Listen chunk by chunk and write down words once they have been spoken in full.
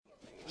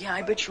Yeah,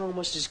 I bet you're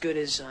almost as good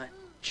as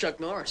Chuck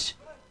Norris.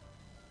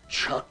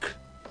 Chuck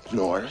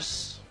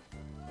Norris?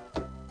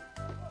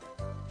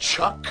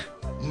 Chuck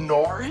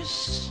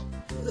Norris?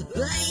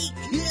 Hey,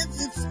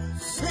 kids, it's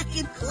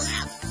Second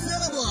Class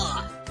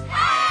Cinema!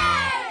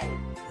 Hey!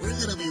 We're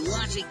gonna be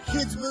watching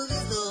kids'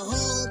 movies the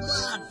whole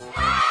month!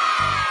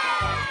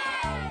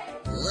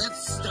 Hey!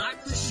 Let's start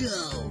the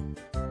show!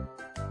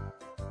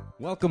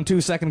 Welcome to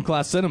Second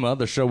Class Cinema,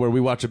 the show where we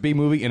watch a B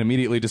movie and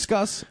immediately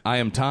discuss. I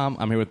am Tom.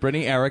 I'm here with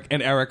Brittany, Eric,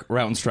 and Eric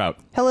Rautenstraut.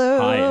 Hello.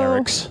 Hi,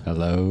 Erics.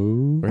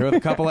 Hello. We're here with a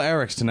couple of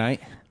Erics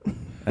tonight.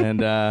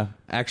 And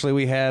actually,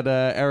 we had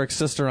Eric's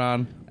sister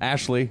on,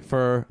 Ashley,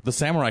 for the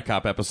Samurai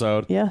Cop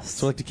episode. Yes.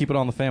 So we like to keep it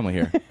all in the family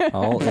here.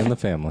 All in the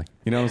family.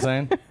 You know what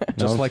I'm saying?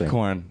 Just I'm like saying.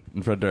 Korn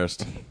and Fred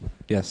Durst.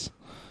 Yes.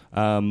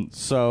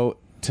 So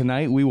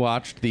tonight we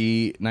watched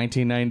the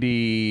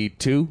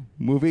 1992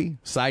 movie,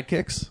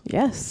 Sidekicks.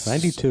 Yes.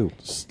 92.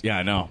 Yeah,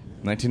 I know.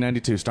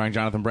 1992, starring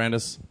Jonathan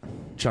Brandis,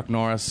 Chuck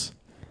Norris,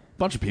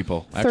 bunch of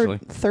people, actually.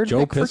 Third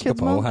Joe pick for Kids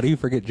Piscopo. Month? How do you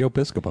forget Joe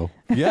Piscopo?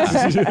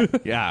 Yeah.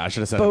 Yeah, I should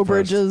have said Bo it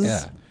first. Bridges.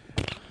 Yeah.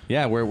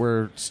 Yeah,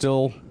 we're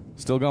still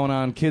going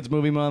on Kids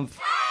Movie Month,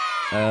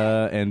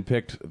 and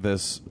picked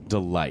this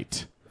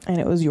delight. And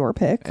it was your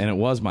pick. And it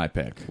was my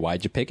pick.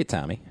 Why'd you pick it,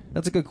 Tommy?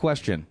 That's a good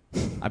question.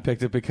 I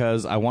picked it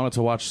because I wanted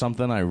to watch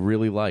something I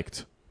really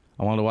liked.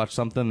 I wanted to watch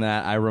something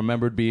that I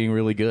remembered being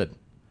really good.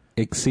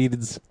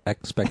 Exceeds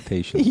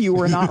expectations. You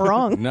were not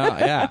wrong. No,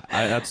 yeah,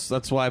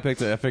 that's why I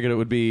picked it. I figured it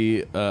would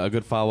be a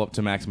good follow-up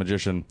to Max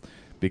Magician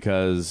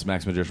because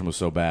Max Magician was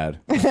so bad.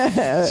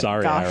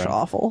 Sorry, Gosh, Aaron.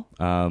 awful.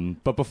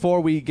 But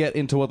before we get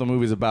into what the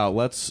movie's about,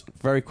 let's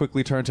very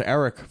quickly turn to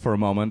Eric for a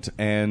moment.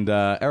 And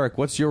Eric,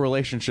 what's your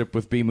relationship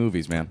with B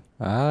movies, man?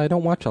 I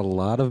don't watch a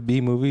lot of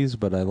B movies,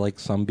 but I like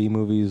some B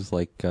movies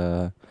like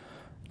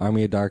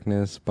Army of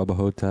Darkness, Bubba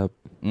Hotep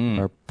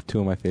are two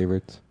of my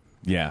favorites.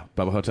 Yeah,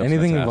 Bubba Hotep's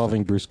Anything fantastic.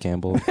 involving Bruce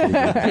Campbell. is pretty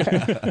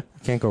good.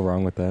 Can't go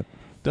wrong with that.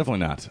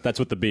 Definitely not. That's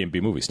what the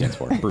B&B movie stands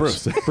for.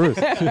 Bruce. Bruce.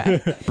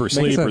 Bruce Makes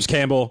Lee, sense. Bruce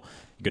Campbell.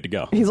 Good to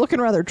go. He's looking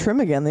rather trim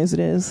again these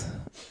days,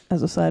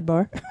 as a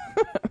sidebar.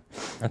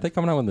 Are they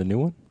coming out with a new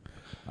one?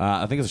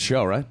 I think it's a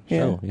show, right? Yeah.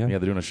 Show, yeah. Yeah,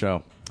 they're doing a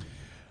show.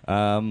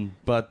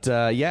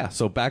 Yeah,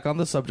 so back on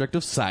the subject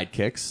of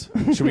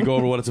sidekicks. Should we go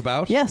over what it's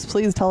about? Yes,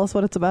 please tell us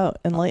what it's about.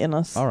 Enlighten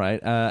us. All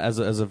right. As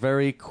a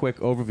very quick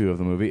overview of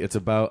the movie, it's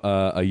about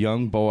a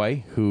young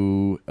boy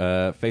who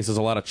faces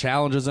a lot of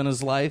challenges in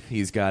his life.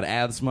 He's got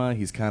asthma.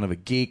 He's kind of a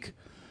geek.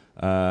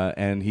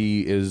 And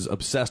he is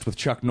obsessed with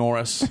Chuck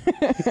Norris.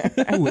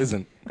 Who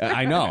isn't?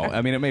 I know.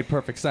 I mean, it made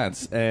perfect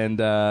sense. And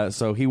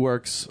so he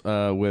works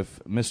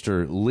with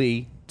Mr.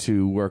 Lee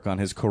to work on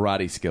his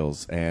karate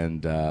skills.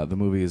 And the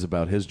movie is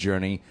about his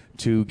journey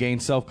to gain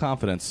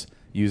self-confidence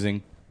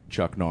using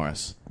Chuck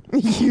Norris.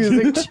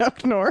 Using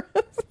Chuck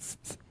Norris.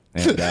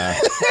 And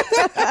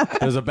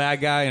there's a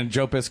bad guy, and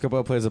Joe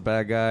Piscopo plays a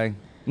bad guy,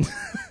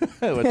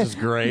 which is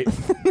great.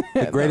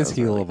 The greatest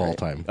heel of all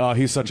time. Oh,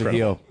 he's such a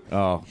heel.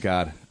 Oh,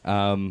 God.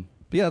 But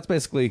yeah, that's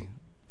basically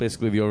the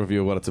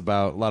overview of what it's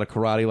about. A lot of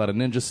karate, a lot of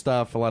ninja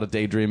stuff, a lot of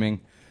daydreaming,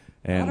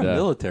 A and lot of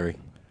military.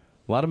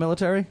 a lot of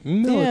military.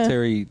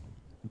 Military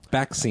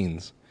back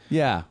scenes.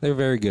 Yeah, They're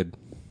very good.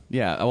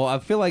 yeah. Well, I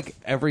feel like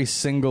every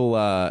single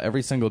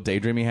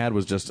daydream he had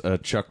was just a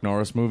Chuck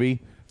Norris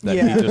movie that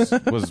Yeah. he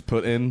just was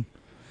put in.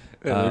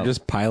 They're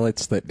just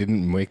pilots that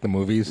didn't make the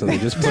movie, so they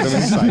just put them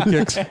in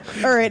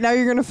sidekicks. All right, now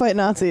you're going to fight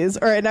Nazis.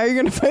 All right, now you're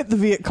going to fight the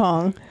Viet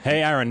Cong.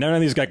 Hey, Aaron, none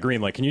of these got green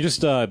light. Can you just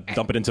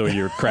dump it into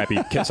your crappy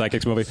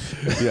Sidekicks movie?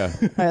 Yeah,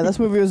 All right, this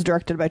movie was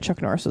directed by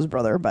Chuck Norris's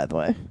brother, by the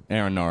way.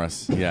 Aaron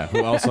Norris. Yeah,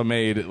 who also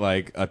made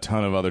like a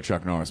ton of other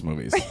Chuck Norris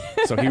movies.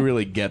 So he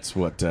really gets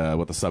what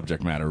the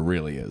subject matter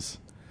really is.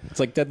 It's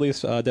like Deadly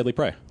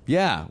Prey.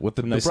 Yeah, with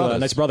the Nice, brothers.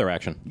 nice brother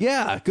action.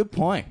 Yeah, good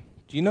point.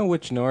 Do you know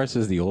which Norris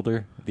is the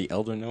elder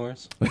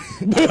Norris?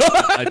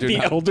 I do The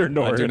not, elder I do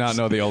Norris. not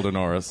know the older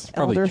Norris.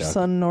 Probably Elder Chuck.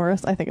 son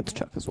Norris. I think it's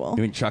Chuck as well.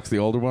 You think Chuck's the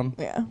older one?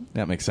 Yeah.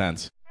 That makes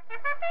sense.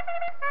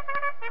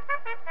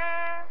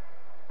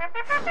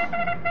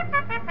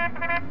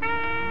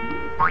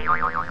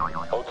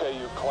 Okay,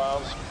 you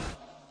clowns,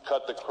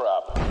 cut the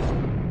crap.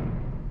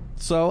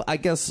 So I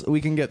guess we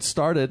can get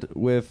started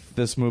with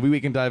this movie. We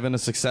can dive into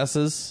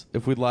successes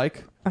if we'd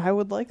like. I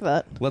would like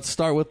that. Let's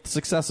start with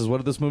successes. What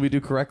did this movie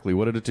do correctly?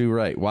 What did it do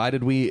right? Why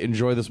did we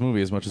enjoy this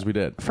movie as much as we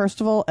did?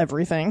 First of all,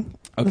 everything.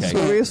 This Okay.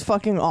 movie is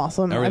fucking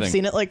awesome. Everything. I've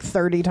seen it like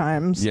 30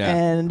 times, Yeah.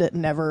 and it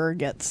never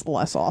gets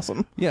less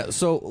awesome. Yeah,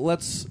 so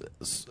let's...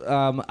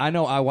 I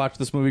know I watched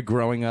this movie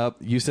growing up.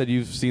 You said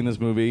you've seen this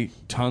movie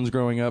tons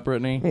growing up,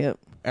 Brittany. Yep.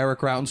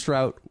 Eric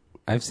Rautenstraut.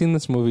 I've seen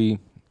this movie.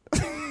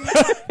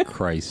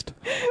 Christ.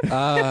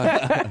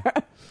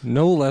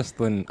 No less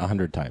than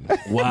 100 times.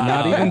 Wow.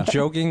 Not even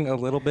joking a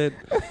little bit.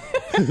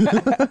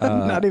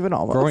 Not even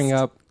almost. Growing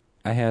up,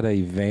 I had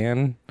a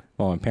van.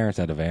 Well, my parents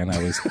had a van.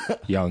 I was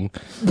young.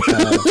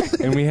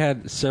 And we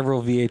had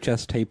several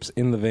VHS tapes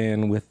in the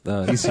van with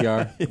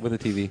VCR, with a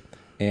TV.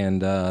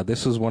 And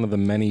this was one of the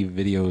many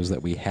videos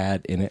that we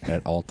had in it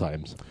at all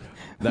times.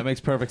 That makes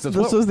perfect sense.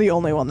 This was the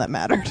only one that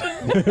mattered,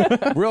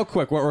 Real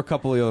quick, what were a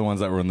couple of the other ones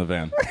that were in the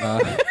van?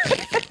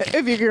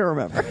 if you can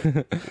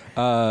remember.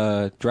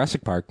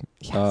 Jurassic Park.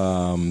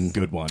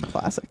 Good one.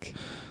 Classic.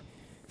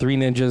 Three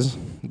Ninjas.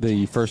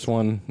 The first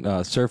one,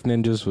 Surf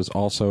Ninjas, was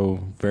also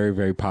very,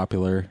 very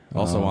popular.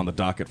 Also on the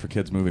docket for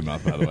Kids Movie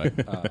Month, by the way.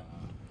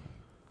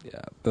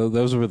 Yeah,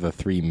 those were the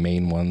three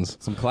main ones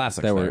Some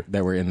classics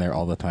that were in there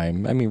all the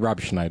time. I mean,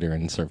 Rob Schneider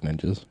and Surf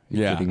Ninjas.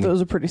 Yeah. Kidding me?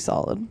 Those are pretty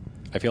solid.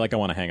 I feel like I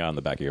want to hang out in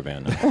the back of your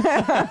van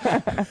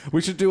now.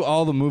 We should do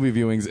all the movie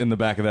viewings in the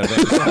back of that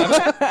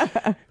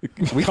van.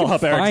 We Call can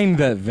up Eric's- find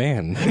that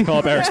van. Call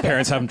up Eric's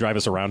parents, have him drive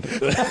us around.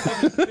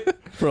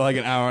 For like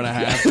an hour and a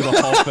half, do the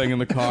whole thing in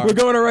the car. We're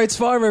going to Wright's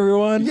Farm,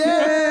 everyone.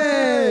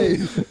 Yay!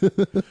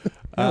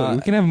 Yeah,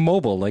 we can have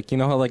mobile, like you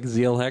know how like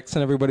Zeal Hex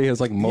and everybody has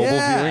like mobile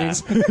Yeah.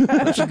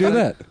 viewings. We should do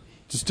that.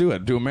 Just do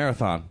it. Do a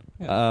marathon.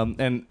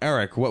 And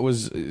Eric, what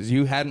was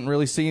you hadn't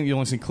really seen? You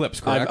only seen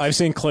clips, correct? I've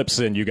seen clips,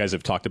 and you guys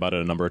have talked about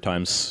it a number of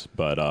times,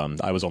 but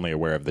I was only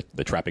aware of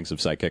the trappings of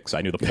sidekicks.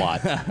 I knew the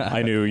plot.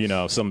 I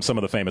knew, some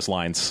of the famous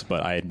lines,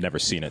 but I had never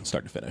seen it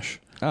start to finish.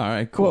 All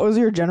right, cool. What was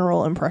your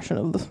general impression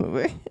of this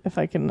movie, if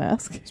I can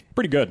ask?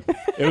 Pretty good.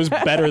 It was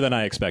better than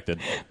I expected.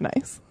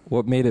 Nice.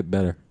 What made it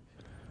better?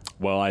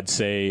 Well, I'd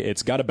say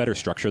it's got a better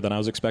structure than I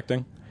was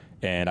expecting.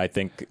 And I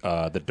think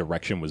the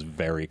direction was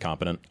very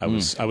competent. I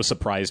was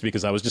surprised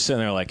because I was just sitting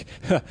there like,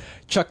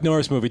 Chuck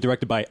Norris movie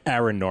directed by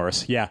Aaron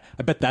Norris. Yeah,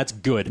 I bet that's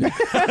good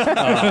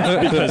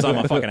because I'm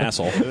a fucking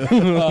asshole.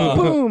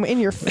 Boom, in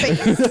your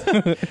face.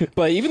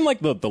 But even like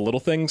the little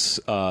things,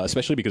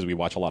 especially because we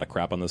watch a lot of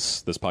crap on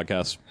this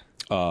podcast.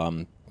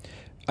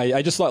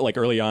 I just thought like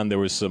early on there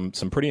was some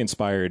pretty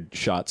inspired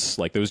shots.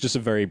 Like there was just a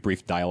very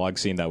brief dialogue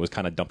scene that was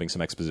kind of dumping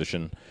some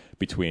exposition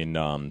between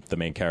the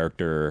main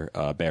character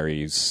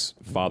Barry's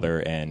father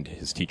and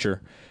his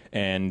teacher,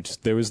 and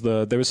there was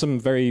some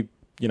very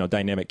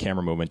dynamic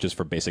camera movement just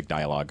for basic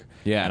dialogue.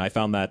 Yeah. And I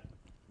found that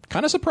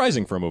kind of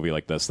surprising for a movie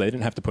like this. They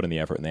didn't have to put in the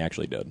effort, and they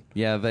actually did.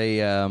 Yeah, they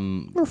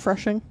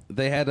Refreshing.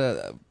 had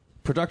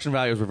production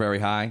values were very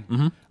high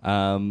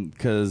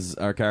because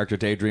our character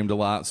daydreamed a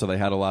lot, so they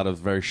had a lot of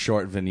very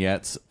short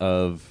vignettes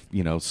of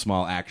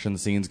small action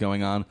scenes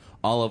going on,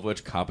 all of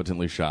which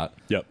competently shot.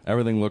 Yep.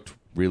 Everything looked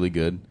really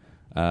good.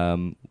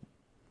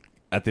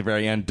 At the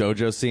very end,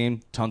 dojo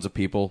scene, tons of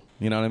people.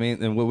 You know what I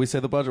mean? And what we say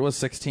the budget was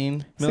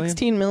 16 million.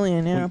 16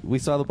 million, yeah. We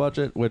saw the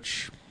budget,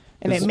 which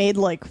And is- it made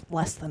like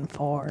less than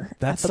 4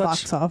 That's at the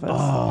such- box office,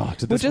 Oh,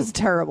 did this which is mo-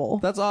 terrible.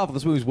 That's awful.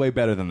 This movie's way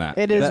better than that.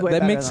 It is way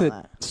that better makes than it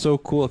that. so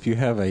cool if you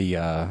have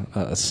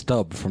a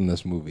stub from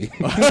this movie.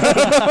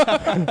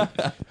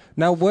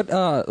 Now,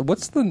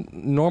 what's the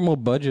normal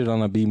budget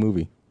on a B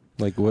movie?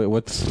 Like,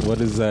 what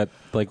is that?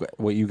 Like,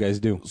 what you guys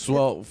do? So,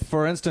 well,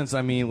 for instance,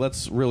 I mean,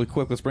 let's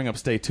bring up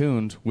Stay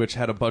Tuned, which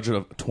had a budget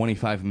of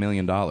 $25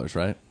 million,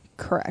 right?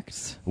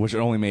 Correct. Which it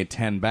only made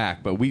 10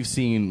 back. But we've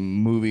seen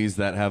movies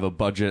that have a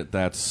budget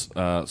that's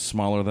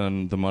smaller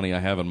than the money I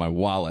have in my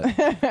wallet,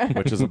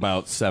 which is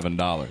about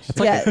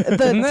 $7. Yeah,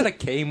 Isn't that a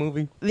K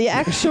movie? the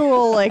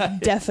actual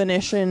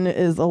definition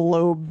is a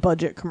low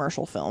budget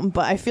commercial film,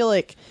 but I feel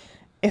like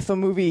if a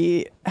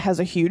movie has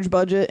a huge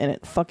budget and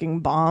it fucking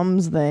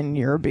bombs, then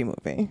you're a B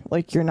movie.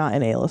 Like, you're not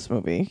an A-list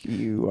movie.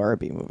 You are a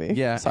B movie.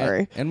 Yeah,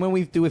 Sorry. And when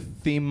we do a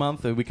theme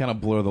month, we kind of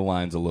blur the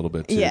lines a little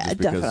bit too, Yeah, just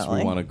because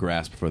definitely. we want to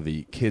grasp for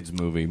the kids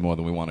movie more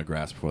than we want to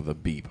grasp for the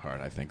B part.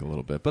 I think a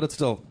little bit, but it's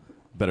still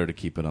better to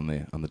keep it on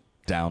the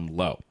down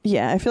low.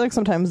 Yeah, I feel like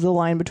sometimes the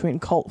line between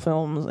cult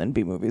films and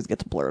B movies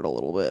gets blurred a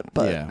little bit.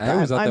 But Yeah. I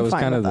always thought I'm that was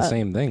fine kind of with the that.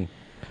 same thing.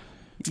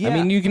 Yeah. I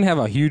mean, you can have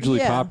a hugely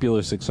Yeah.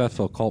 popular,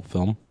 successful cult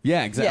film.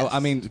 Yeah, exactly. Yes. I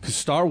mean, 'cause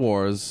Star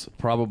Wars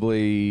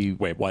probably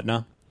Wait, what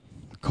now?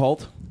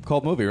 cult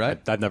movie, right?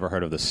 I've never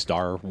heard of the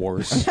Star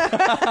Wars.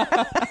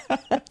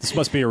 This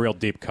must be a real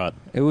deep cut.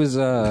 It was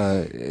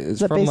it's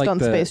that from based like on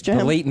the, Space Jam?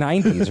 the late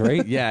 90s,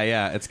 right?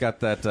 Yeah. It's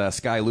got that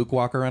Sky Luke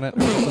Walker in it.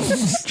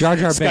 Jar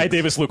Jar Sky Binks.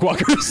 Davis, Luke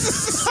Walker.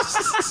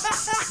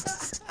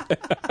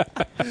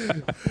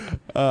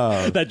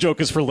 That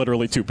joke is for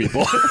literally 2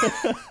 people.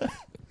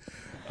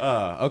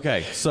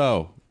 Okay,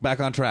 so back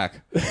on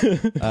track.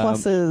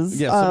 Pluses.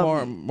 Yeah,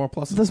 some more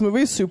pluses. This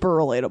movie is super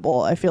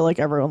relatable. I feel like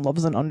everyone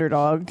loves an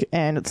underdog,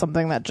 and it's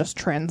something that just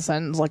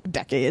transcends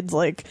decades.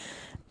 Like,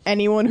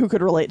 anyone who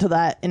could relate to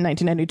that in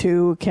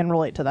 1992 can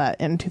relate to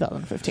that in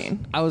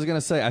 2015. I was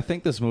gonna say, I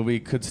think this movie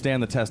could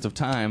stand the test of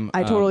time.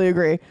 I totally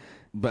agree.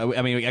 But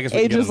I mean, I guess we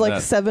can get Ages into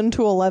that. 7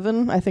 to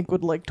 11, I think,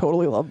 would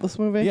totally love this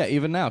movie. Yeah,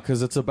 even now,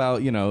 because it's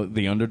about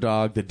the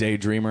underdog, the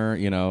daydreamer,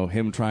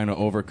 him trying to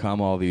overcome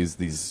all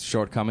these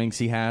shortcomings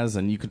he has,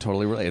 and you can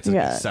totally relate. It's an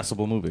Yeah.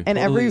 accessible movie. And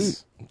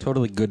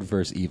Totally good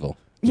versus evil.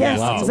 Yes,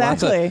 Lots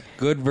exactly. of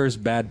good versus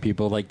bad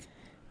people. Like,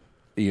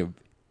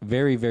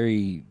 very,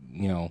 very,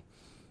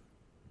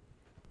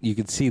 you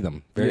could see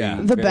them. Very, Yeah.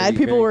 The bad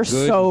people very were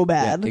good. so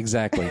bad. Yeah,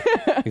 exactly.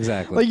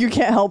 Exactly. Like, you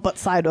can't help but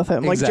side with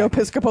him. Like, Joe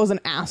Exactly. Piscopo's an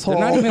asshole.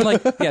 they're not even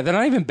like they're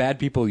not even bad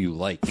people you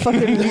like.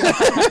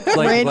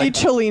 Randy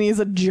Cellini's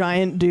a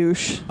giant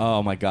douche.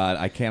 Oh my god,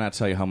 I cannot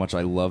tell you how much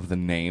I love the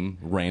name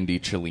Randy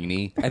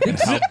Cellini. I think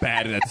how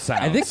bad that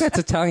sounds. I think that's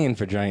Italian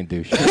for giant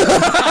douche.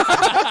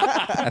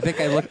 I think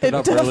I looked it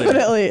up earlier.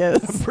 Definitely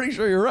is. pretty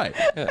sure you're right.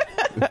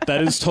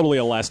 That is totally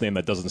a last name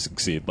that doesn't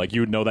succeed. Like,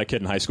 you would know that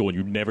kid in high school and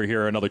you'd never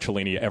hear another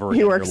Cellini ever He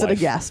again works in at your a life.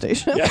 gas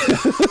station.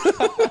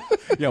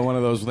 Yeah, one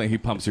of those he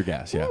pumps your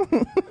gas. Yeah.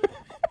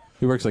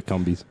 He works at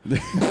Cumbies.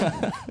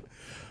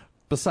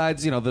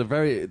 Besides,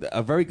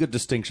 a very good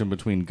distinction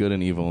between good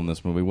and evil in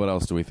this movie. What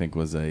else do we think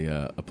was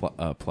a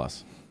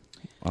plus?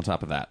 On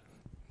top of that,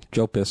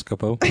 Joe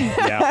Piscopo.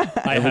 Yeah,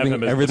 I have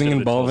him as Everything listed as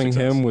involving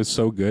individual him success. was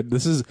so good.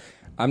 This is,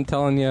 I'm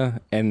telling you,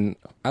 and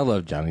I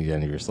love Johnny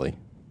Dangerously.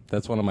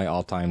 That's one of my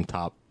all-time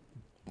top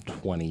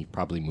 20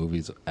 probably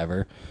movies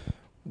ever.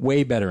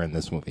 Way better in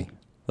this movie.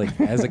 Like,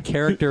 as a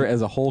character,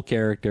 as a whole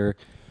character,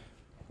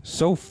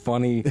 so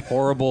funny,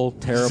 horrible,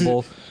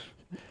 terrible.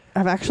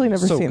 I've actually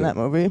never So seen good. that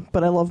movie,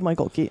 but I love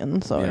Michael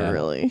Keaton, so Yeah. I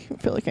really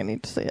feel like I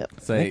need to see it. I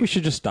think we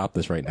should just stop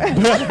this right now.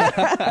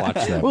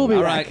 Watch that. We'll be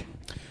movie. All back.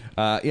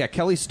 right. Yeah,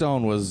 Kelly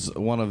Stone was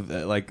one of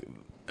a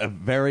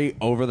very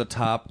over the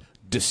top,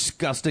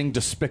 disgusting,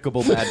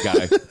 despicable bad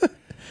guy,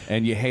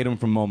 and you hate him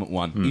from moment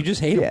one. You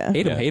just hate him. Yeah.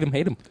 Hate him. Yeah. Hate him.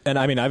 Hate him. And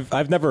I mean,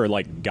 I've never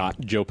got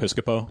Joe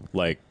Piscopo.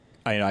 Like,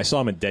 I saw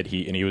him in Dead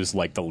Heat, and he was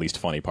like the least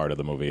funny part of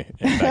the movie.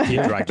 In fact, he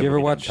dragged. Did you ever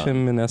watch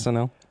him in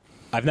SNL?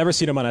 I've never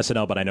seen him on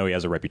SNL, but I know he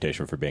has a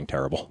reputation for being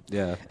terrible.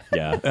 Yeah.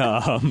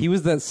 Yeah. He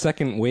was that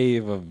second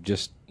wave of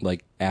just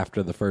like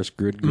after the first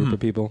group of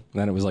people.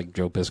 Then it was like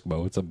Joe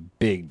Piscopo. It's a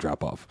big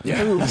drop off.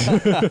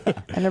 I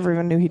never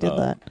even knew he did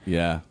that.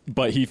 Yeah.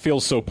 But he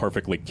feels so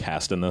perfectly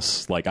cast in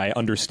this. Like, I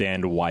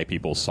understand why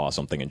people saw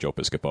something in Joe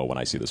Piscopo when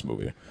I see this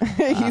movie.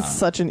 He's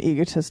such an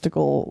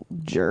egotistical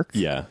jerk.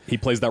 Yeah, he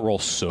plays that role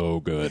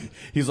so good.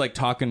 He's like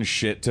talking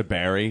shit to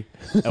Barry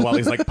and while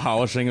he's like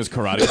polishing his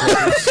karate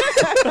tricks.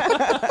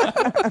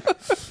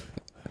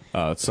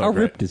 Oh, it's so How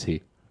great. ripped is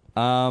he?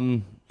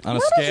 On a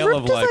Not scale as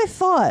of ripped like as I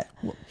thought.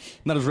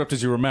 not as ripped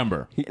as you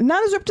remember.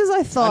 Not as ripped as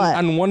I thought.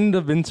 On one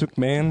to Vince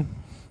McMahon,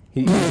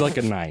 he's like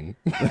a 9.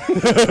 Well,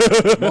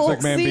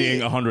 McMahon see,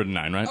 being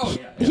 109, right?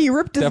 he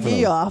ripped his Definitely.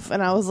 V off,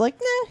 and I was like,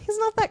 nah, he's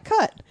not that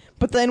cut.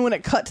 But then when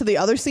it cut to the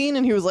other scene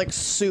and he was like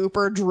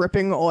super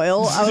dripping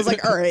oil, I was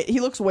like, all right, he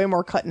looks way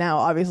more cut now,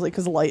 obviously,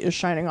 because light is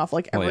shining off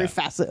like every yeah.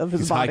 facet of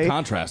his He's body high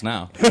contrast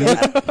now.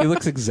 He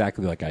looks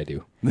exactly like I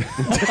do.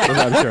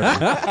 Without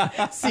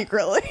joking.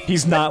 secretly.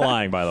 He's not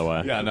lying, by the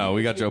way. Yeah, no,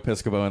 we got Joe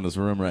Piscopo in this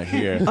room right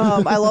here.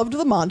 I loved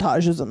the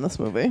montages in this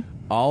movie.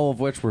 All of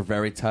which were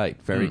very tight,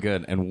 very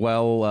good, and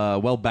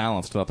well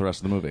balanced throughout the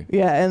rest of the movie.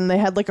 Yeah, and they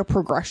had like a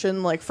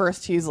progression. Like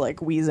first he's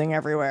like wheezing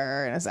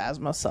everywhere and his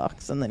asthma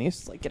sucks, and then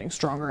he's like getting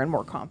stronger and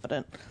more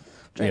confident.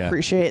 Which I Yeah.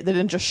 appreciate. They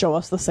didn't just show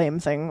us the same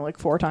thing like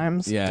 4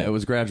 times. Yeah, it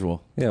was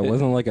gradual. Yeah, it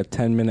wasn't like a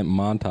 10-minute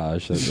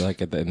montage that,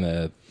 like in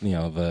the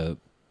the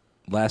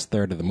last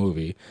third of the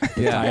movie.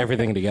 To Yeah. tie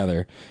everything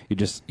together. You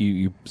just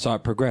you saw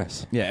it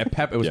progress. Yeah, it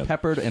was Yeah.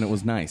 peppered and it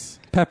was nice.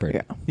 Peppered.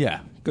 Yeah. Yeah.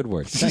 Good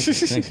word. Thank you.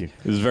 Thank you.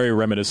 It was very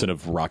reminiscent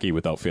of Rocky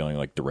without feeling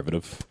like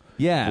derivative.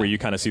 Yeah. Where you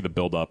kind of see the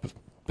build up.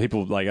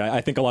 People like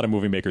I think a lot of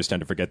movie makers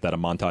tend to forget that a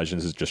montage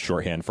is just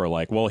shorthand for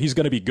like, well, he's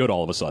going to be good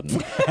all of a sudden.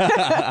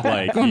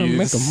 Like, Gonna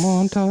make a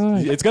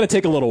montage. it's going to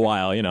take a little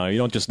while. You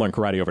don't just learn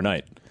karate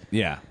overnight.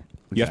 Yeah.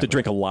 You have to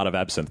drink a lot of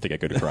absinthe to get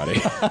good at karate.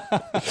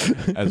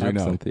 As we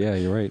know. Absinthe. Yeah,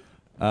 you're right.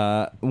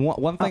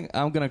 One thing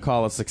I'm going to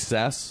call a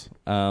success,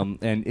 and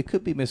it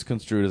could be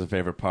misconstrued as a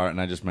favorite part, and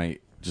I just might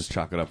just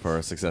chalk it up for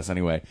a success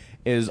anyway,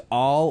 is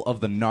all of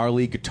the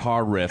gnarly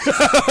guitar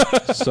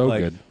riffs. So like,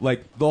 good.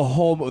 Like the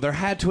whole, there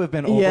had to have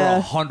been over Yeah.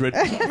 100.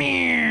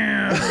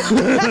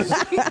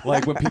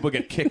 Like when people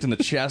get kicked in the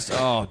chest.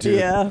 Oh, dude.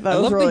 Yeah, that I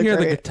was love really to hear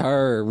great. the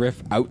guitar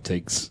riff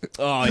outtakes.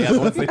 Oh, yeah, the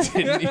ones they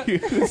didn't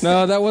use.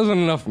 No, that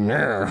wasn't enough. Can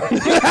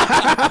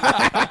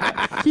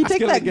you take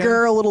get it that again.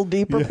 girl a little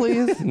deeper,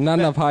 please? Not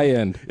enough high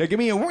end. Yeah, give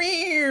me a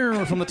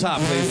weird from the top,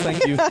 please.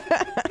 Thank you.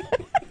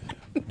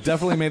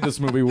 Definitely made this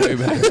movie way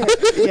better.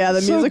 Yeah,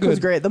 the So music was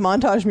good. great. The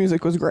montage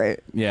music was great.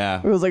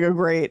 Yeah. It was like a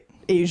great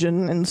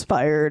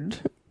Asian-inspired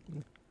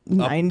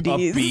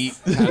 90s.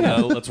 Upbeat,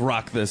 kinda, let's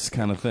rock this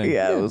kind of thing.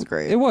 Yeah, it was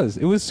great. It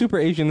was super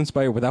Asian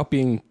inspired without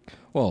being,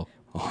 well,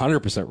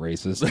 100%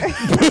 racist.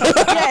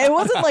 Yeah, it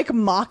wasn't like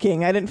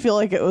mocking. I didn't feel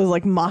like it was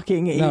like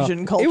mocking No,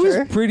 Asian culture. It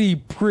was pretty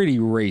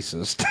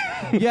racist.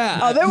 Yeah.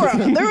 Oh, there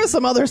was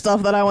some other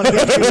stuff that I want to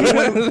get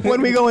to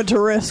when we go into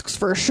risks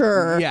for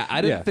sure. Yeah,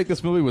 I didn't Yeah. think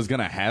this movie was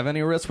gonna have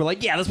any risk. We're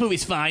like, yeah, this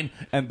movie's fine,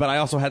 but I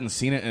also hadn't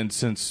seen it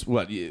since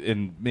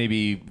in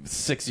maybe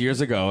 6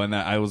 years ago, and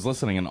I was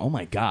listening, and oh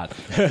my god,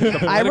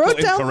 the I wrote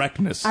political down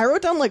incorrectness. I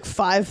wrote down like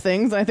 5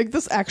 things, and I think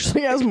this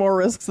actually has more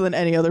risks than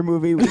any other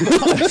movie we've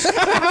watched,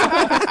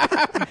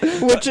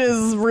 which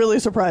is really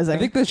surprising. I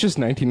think that's just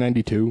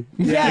 1992.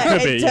 Yeah,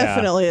 could it be, yeah.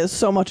 definitely is.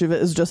 So much of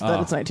it is just that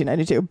it's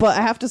 1992. But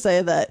I have to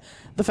say that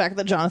the fact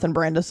that Jonathan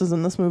Brandis is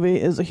in this movie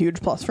is a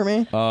huge plus for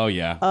me. Oh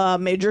yeah.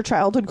 Major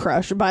childhood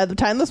crush. By the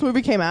time this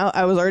movie came out,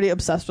 I was already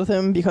obsessed with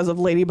him because of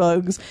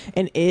Ladybugs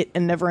and It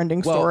and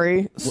Neverending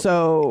Story.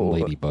 So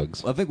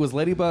Ladybugs. I think was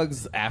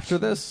Ladybugs after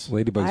this.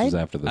 Ladybugs was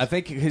after this. I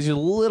think he's a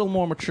little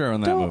more mature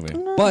in that don't movie.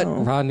 know. But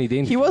Rodney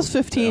Dangerfield. He was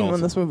 15 Also-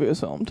 when this movie was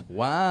filmed.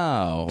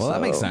 Wow. Well, that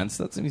So- makes sense.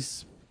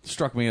 He's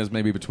struck me as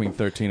maybe between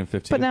 13 and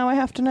 15. But now I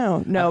have to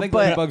know. No, I think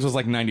but Ladybugs was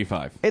like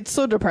 95. it's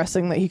so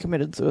depressing that he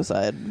committed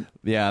suicide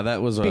Yeah,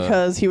 that was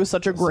because he was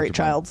such a great such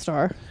a child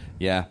star.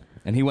 Yeah.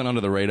 And he went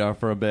under the radar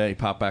for a bit. He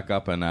popped back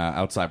up in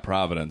Outside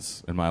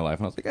Providence in my life.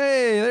 And I was like,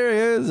 hey, there he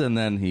is. And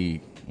then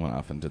he went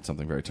off and did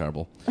something very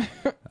terrible.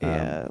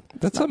 Yeah.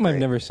 That's something I've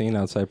never seen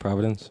outside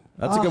Providence.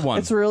 That's a good one.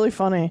 It's really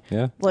funny.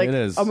 Yeah. Like, It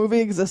is. a movie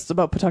exists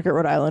about Pawtucket,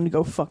 Rhode Island.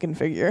 Go fucking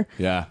figure.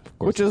 Yeah.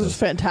 Which is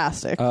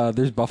fantastic.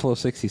 There's Buffalo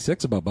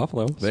 66 about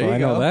Buffalo. There so you I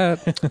know go.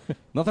 that.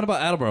 Nothing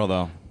about Attleboro,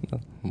 though.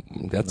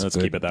 That's Let's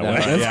good. keep it that Yeah,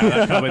 way. yeah,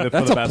 that's probably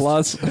That's the a best.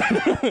 plus.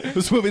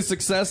 This movie's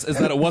success is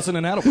that it wasn't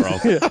in Attleboro.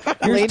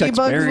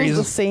 Ladybugs was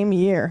the same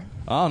year.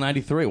 Oh,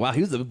 93. Wow,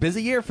 he was a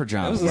busy year for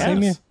John. That was the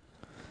same year.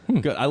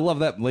 Good. I love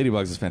that.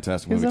 Ladybugs is a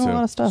fantastic He's movie, in a too.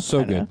 lot of stuff. So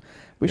I know. good.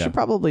 We Yeah. should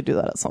probably do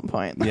that at some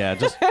point. Yeah,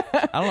 just,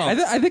 I don't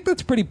know. I think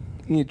that's pretty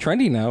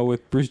trendy now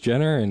with Bruce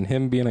Jenner and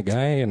him being a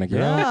guy and a girl.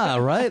 Yeah,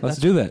 right. Let's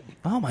do that.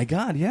 Oh, my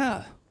God,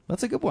 yeah.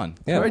 That's a good one.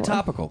 Yeah. Very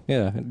topical.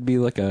 Yeah, it'd be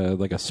like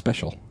a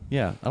special.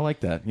 Yeah, I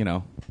like that,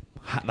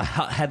 the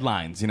hot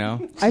headlines,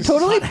 I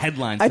totally Hot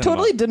headlines. I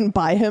totally didn't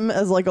buy him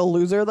as like a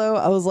loser though.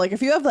 I was like,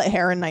 if you have that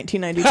hair in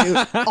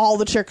 1992, all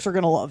the chicks are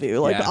gonna love you.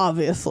 Like, Yeah.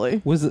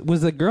 obviously. Was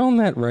the girl in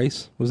that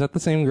Rice? Was that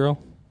the same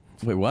girl?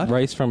 Wait, what?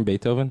 Rice from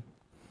Beethoven?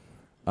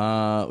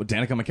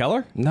 Danica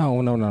McKellar?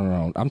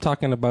 No. I'm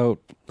talking about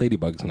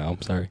Ladybugs now.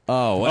 I'm sorry.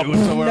 Oh, what, so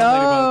we're on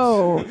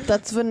No,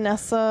 that's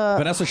Vanessa. Ladybugs.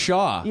 Vanessa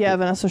Shaw. Yeah,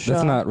 Vanessa Shaw.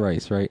 That's not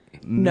Rice, right?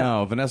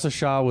 No, Vanessa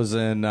Shaw was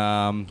in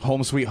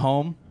Home Sweet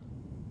Home,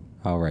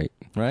 All right.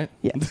 right?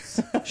 Yes,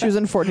 she was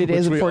in 40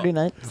 Days and 40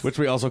 Nights. Which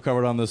we also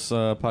covered on this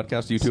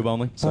podcast, YouTube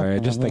only. Sorry, I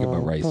just think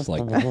about Rice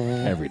like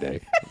every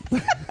day.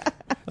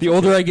 The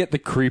older I get, the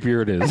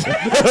creepier it is.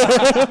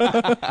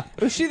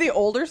 Was she the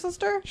older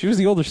sister? She was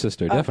the older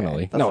sister,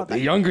 definitely. that's No, not the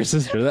that younger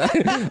sister.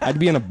 I'd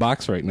be in a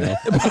box right now.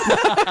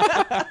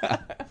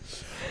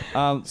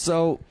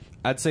 So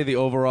I'd say the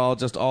overall,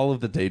 just all of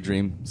the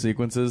daydream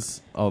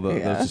sequences, those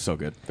Yeah. are so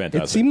good.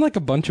 Fantastic. It seemed like a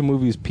bunch of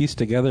movies pieced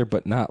together,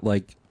 but not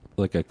like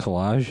a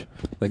collage.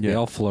 Like they Yeah.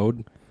 all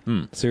flowed.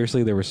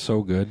 Seriously, they were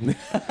so good.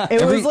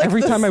 It was like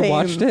every the time I same-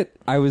 watched it,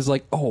 I was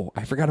like, "Oh,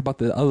 I forgot about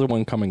the other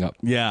one coming up."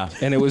 Yeah.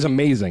 And it was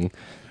amazing.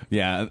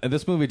 Yeah, and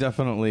this movie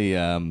definitely,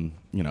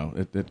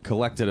 it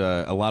collected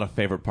a lot of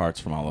favorite parts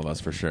from all of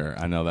us for sure.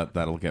 I know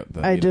that'll get.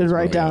 I did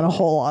write down a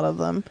whole lot of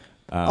them.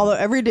 Although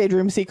every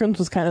daydream sequence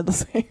was kind of the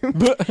same.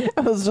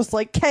 It was just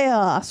like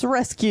chaos,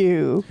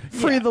 rescue,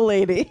 free the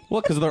lady.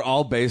 Well, because they're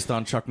all based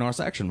on Chuck Norris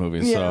action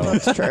movies, Yeah, so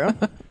that's true.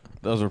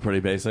 those are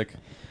pretty basic.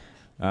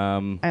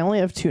 I only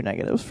have 2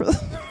 negatives for this.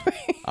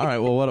 All right,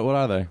 well, what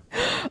are they?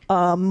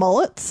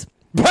 Mullets.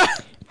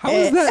 How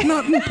is that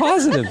not in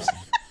positives?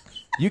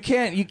 You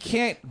can't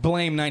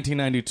blame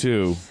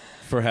 1992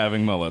 for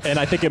having mullets. and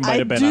I think it might I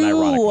have been do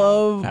unironic.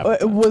 love. half the It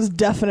time. was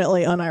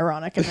definitely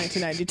unironic in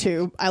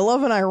 1992. I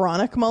love an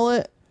ironic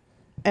mullet,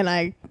 and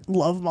I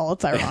love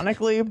mullets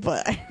ironically,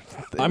 but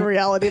in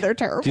reality, they're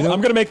terrible.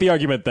 I'm going to make the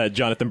argument that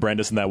Jonathan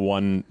Brandis in that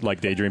one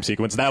daydream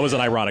sequence, that was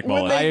an ironic when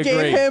mullet. they I gave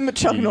agree. him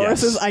Chuck Yes.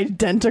 Norris's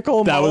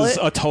identical That mullet, was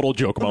a total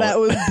joke mullet. that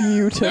was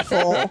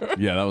beautiful.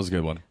 Yeah, that was a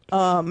good one.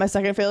 My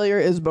second failure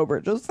is Bo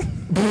Bridges.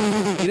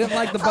 You didn't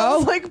like the I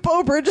was bow? like,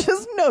 Bo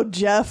Bridges? No,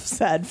 Jeff,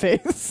 sad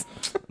face.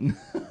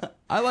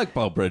 I like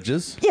Bo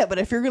Bridges. Yeah, but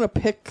if you're going to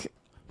pick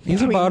He's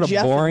between about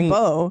Jeff and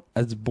Bo,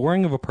 as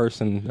boring of a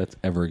person that's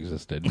ever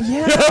existed.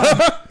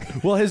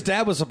 Well, his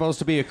dad was supposed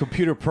to be a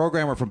computer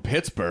programmer from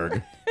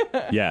Pittsburgh.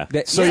 yeah.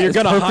 That- So yeah, you're it's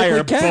going to perfectly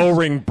hire cast.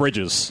 Bowring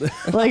Bridges.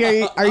 like,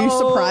 are you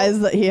Oh.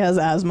 surprised that he has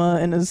asthma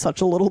and is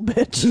such a little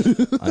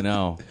bitch? I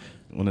know.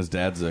 When his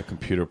dad's a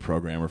computer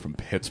programmer from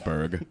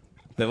Pittsburgh.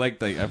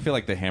 I feel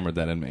like they hammered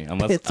that in me.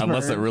 Unless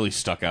Pittsburgh. it really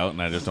stuck out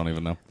and I just don't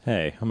even know.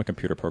 Hey, I'm a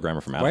computer programmer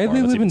from Why Alabama. did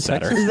they That's live in even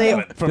sadder.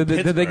 Texas?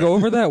 They Did they go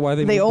over that? Why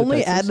they they moved to only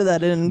Texas? added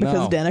that in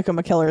because No. Danica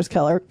McKellar's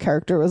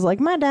character was like,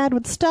 my dad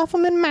would stuff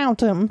him and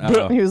mount him.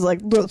 Oh. He was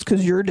like, that's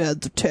because your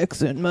dad's a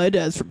Texan. My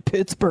dad's from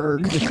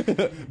Pittsburgh.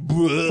 It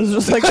was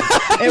just like,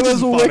 it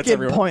was vomits wicked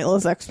everywhere.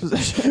 pointless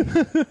exposition.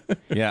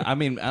 Yeah, I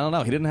mean, I don't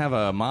know. He didn't have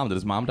a mom. Did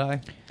his mom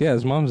die? Yeah,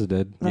 his mom's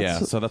dead. Yeah,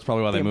 so that's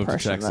probably why they The moved to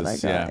impression that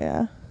Texas. I got,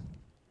 yeah.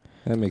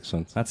 That makes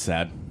sense. That's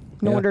sad.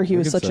 No Yeah, wonder he I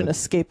was could such say. an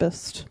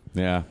escapist.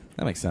 Yeah,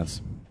 that makes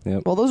sense.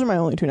 Yep. Well, those are my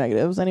only 2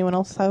 negatives. Anyone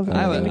else have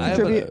anything to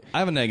contribute? I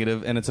have a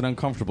negative, and it's an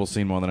uncomfortable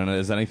scene more than it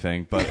is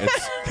anything. But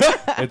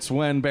it's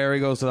when Barry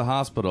goes to the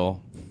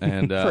hospital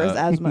and For his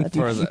asthma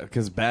attack.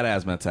 because bad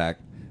asthma attack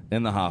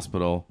in the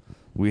hospital.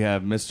 We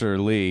have Mr.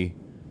 Lee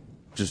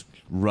just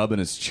rubbing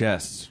his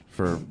chest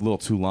for a little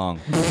too long.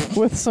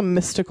 With some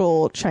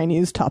mystical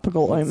Chinese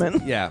topical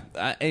ointment. Yeah,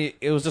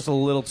 it was just a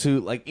little too,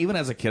 like, even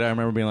as a kid, I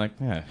remember being like,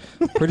 yeah.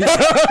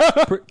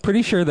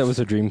 Pretty sure that was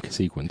a dream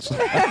sequence.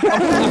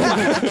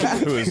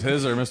 Who is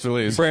his or Mr.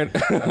 Lee's? Brent,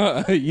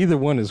 either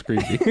one is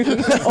creepy.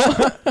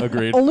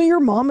 Agreed. Only your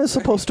mom is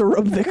supposed to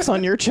rub Vicks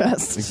on your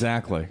chest.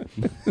 Exactly.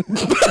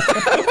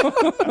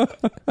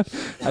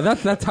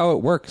 That's how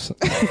it works.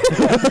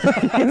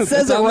 It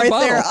says it right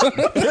there.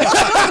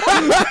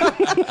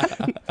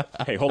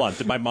 Hey, hold on.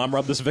 Did my mom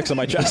rub this Vicks on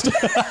my chest?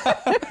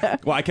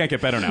 Well, I can't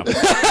get better now.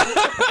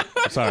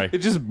 Sorry. It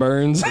just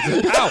burns.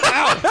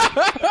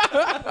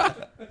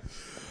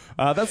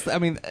 That's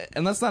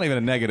not even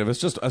a negative. It's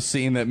just a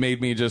scene that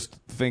made me just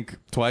think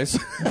twice.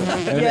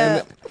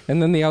 Yeah.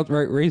 And then the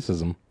outright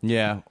racism.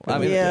 Yeah. I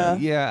mean,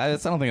 Yeah. I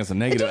don't think it's a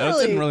negative. didn't I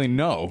just didn't really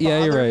know. Yeah,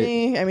 you're Bother right.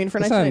 me. I mean, for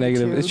It's not a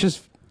 1992, negative. It's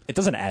just It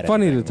doesn't add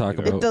funny anything. to talk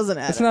about. It doesn't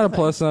add It's not a anything.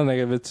 plus, not a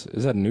negative.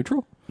 Is that a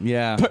neutral?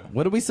 Yeah.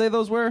 What did we say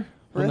those were?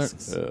 When they're-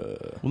 risks.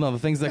 Well, no, the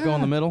things that go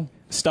in the middle.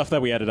 Stuff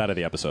that we edited out of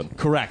the episode.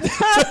 Correct.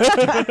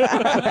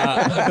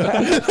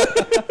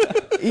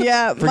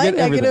 Yeah, my Forget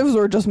everything. negatives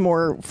were just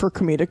more for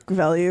comedic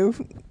value.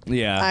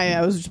 Yeah.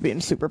 I was just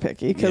being super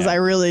picky because Yeah. I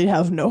really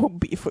have no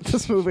beef with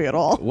this movie at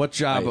all. What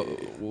job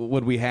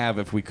would we have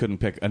if we couldn't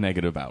pick a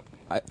negative out?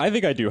 I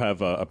think I do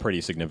have a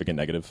pretty significant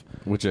negative.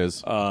 Which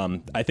is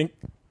I think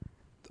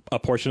a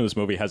portion of this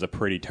movie has a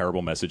pretty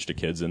terrible message to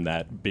kids in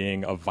that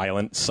being a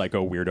violent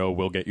psycho weirdo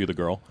will get you the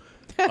girl.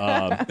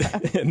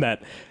 In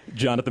that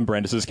Jonathan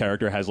Brandis'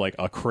 character has like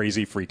a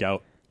crazy freak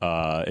out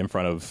in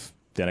front of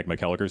Danica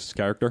McKellar's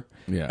character.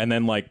 Yeah. And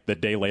then like the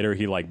day later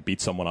he like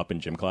beats someone up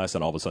in gym class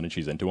and all of a sudden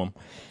she's into him.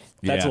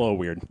 That's Yeah. a little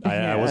weird.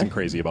 I wasn't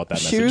crazy about that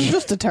She message. was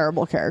just a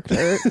terrible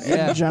character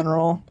in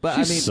general. but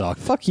She I mean, sucked.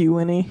 Fuck you,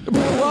 Winnie.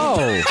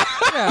 whoa,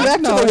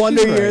 Back to the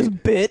Wonder Years,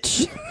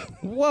 bitch.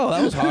 whoa,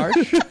 that was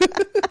harsh.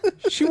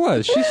 She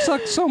was. She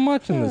sucked so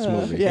much in this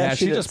movie. Yeah, Yeah, she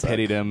she did just suck.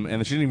 pitied him,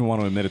 and she didn't even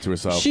want to admit it to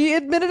herself. She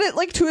admitted it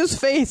like to his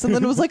face and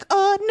then was like,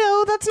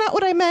 no, that's not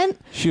what I meant.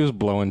 She was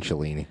blowing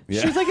Cellini.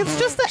 Yeah. She's like, it's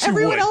just that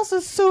everyone would. else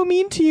is so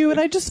mean to you and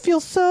I just feel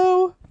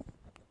so...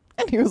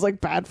 And he was like,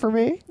 bad for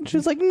me. And she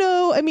was like,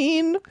 no, I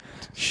mean...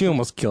 She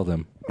almost killed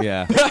him.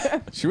 Yeah,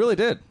 she really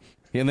did.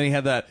 And then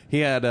he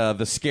had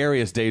the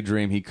scariest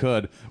daydream he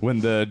could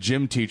when the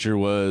gym teacher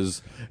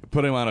was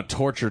putting him on a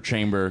torture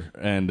chamber,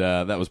 and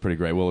that was pretty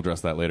great. We'll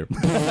address that later.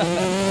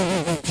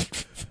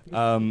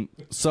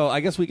 So I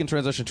guess we can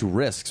transition to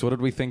risks. What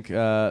did we think?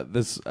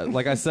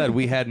 Like I said,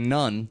 we had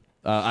none.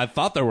 I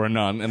thought there were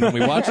none, and then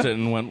we watched it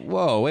and went,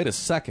 "Whoa, wait a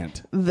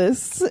second."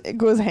 This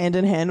goes hand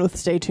in hand with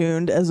Stay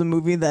Tuned as a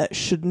movie that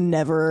should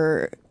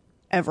never,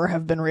 ever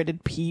have been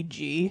rated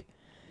PG.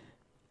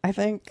 I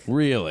think.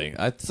 Really,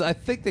 I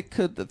think they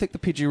could. I think the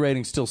PG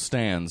rating still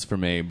stands for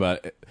me,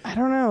 but I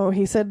don't know.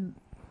 He said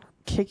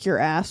kick your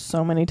ass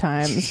so many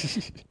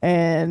times.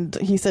 And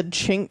he said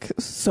chink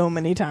so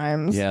many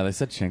times. yeah, they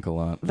said chink a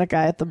lot. That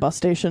guy at the bus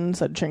station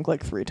said chink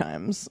like 3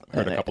 times.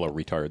 Heard And a couple of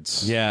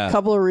retards. Yeah,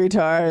 couple of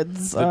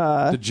retards.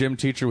 the gym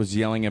teacher was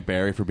yelling at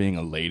Barry for being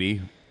a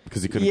lady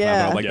because he couldn't Yeah.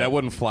 climb out. Like Yeah. that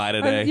wouldn't fly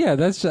today. Yeah,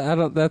 that's just I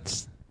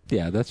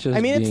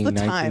mean, it's being the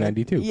time.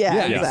 1992. Yeah,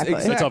 Yeah, exactly.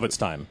 exactly. It's of its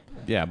time.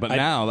 Yeah, but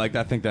now, like,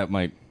 I think that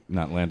might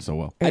not land so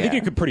well. I think Yeah.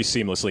 you could pretty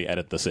seamlessly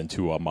edit this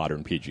into a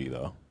modern PG,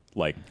 though.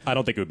 Like, I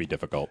don't think it would be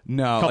difficult.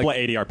 No, a couple like-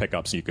 of ADR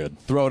pickups you could.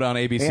 Throw it on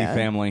ABC Yeah.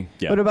 Family.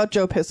 Yeah. What about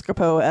Joe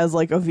Piscopo as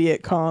like a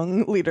Viet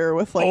Cong leader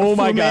with like Oh a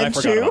my Fu god, I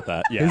Manchu? forgot about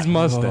that. Yeah. His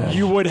mustache.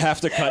 You would have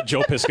to cut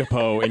Joe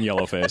Piscopo in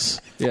Yellowface.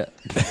 Yeah.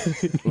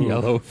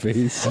 Yellow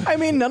face. I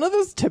mean, none of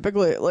this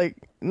typically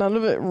none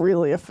of it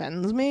really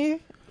offends me.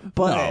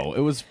 But No,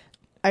 it was.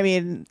 I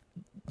mean,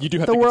 You do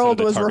have the to consider world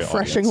the was target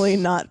refreshingly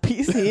audience. not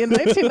PC in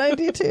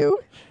 1992,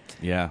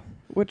 Yeah.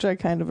 which I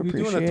kind of You're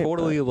appreciate. doing a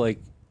totally but- like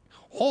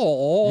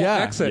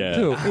accent Yeah.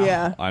 too.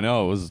 yeah. I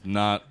know it was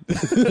not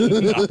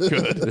not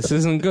good. This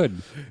isn't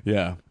good.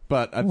 Yeah,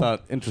 but I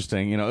thought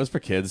interesting. You know, it was for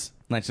kids.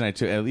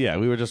 1992. Yeah,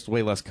 we were just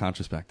way less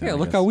conscious back then. Yeah, I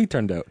look guess. how we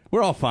turned out.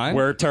 We're all fine.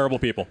 We're terrible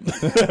people.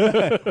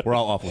 We're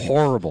all awful.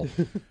 Horrible.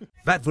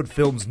 Fatfoot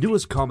Films'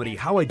 newest comedy,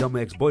 How I Dumped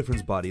My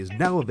Ex-Boyfriend's Body, is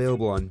now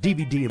available on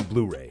DVD and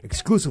Blu-ray,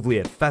 exclusively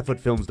at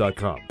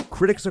fatfootfilms.com.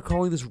 Critics are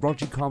calling this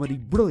raunchy comedy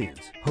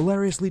brilliant,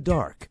 hilariously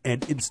dark,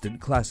 and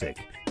instant classic.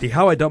 The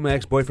How I Dumped My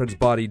Ex-Boyfriend's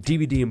Body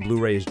DVD and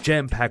Blu-ray is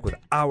jam-packed with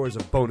hours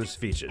of bonus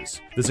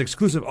features. This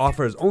exclusive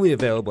offer is only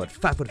available at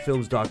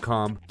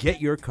fatfootfilms.com. Get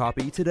your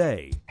copy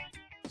today.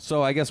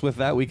 So I guess with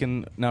that, we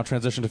can now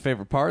transition to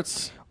favorite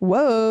parts.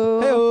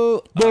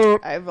 Whoa. Hey-o.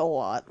 I have a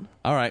lot.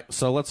 All right,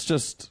 so let's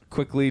just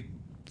quickly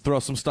throw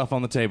some stuff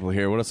on the table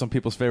here. What are some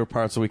people's favorite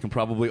parts so we can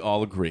probably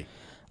all agree?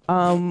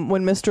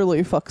 When Mr.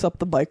 Lee fucks up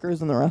the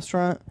bikers in the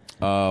restaurant.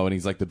 Oh, and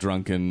he's like the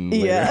drunken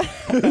waiter.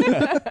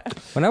 Yeah.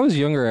 When I was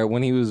younger,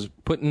 when he was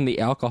putting the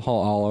alcohol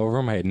all over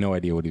him, I had no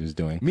idea what he was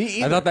doing. Me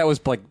either. I thought that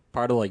was like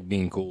part of like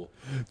being cool.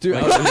 Dude,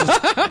 I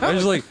was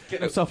just like,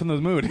 get himself in the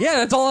mood. yeah,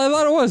 that's all I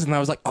thought it was. And I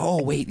was like,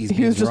 oh wait, he's He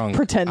being was just drunk.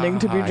 pretending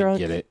to be I drunk.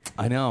 get it.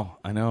 I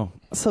know.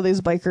 So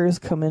these bikers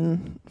come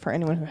in, for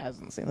anyone who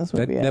hasn't seen this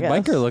That movie, I guess.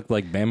 biker looked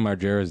like Bam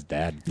Margera's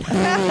dad.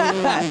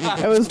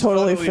 It was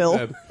totally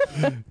Phil.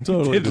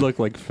 Totally. It looked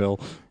like Phil.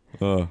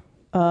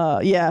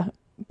 Yeah.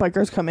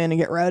 Bikers come in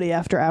and get rowdy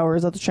after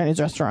hours at the Chinese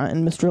restaurant,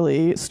 and Mr.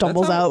 Lee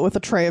stumbles That's how- out with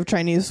a tray of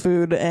Chinese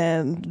food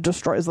and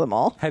destroys them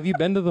all. Have you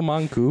been to the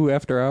Monku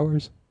after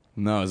hours?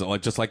 No, is it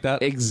like just like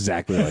that?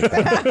 Exactly like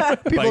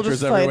that. People Bikers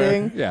just everywhere.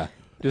 fighting, Yeah.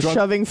 just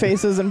shoving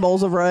faces in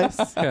bowls of rice.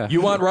 Yeah.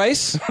 You want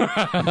rice? Yeah.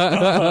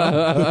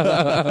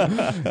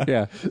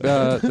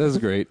 That was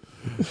great.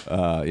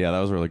 Yeah, that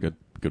was a really good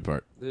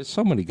part. There's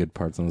so many good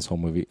parts in this whole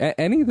movie.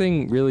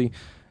 Anything really.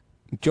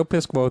 Joe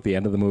Piscopo at the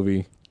end of the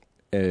movie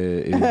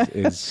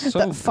is so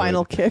That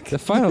final good. kick. The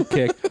final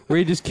kick where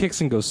he just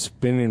kicks and goes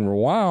spinning.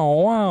 Wow,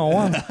 wow,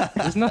 wow.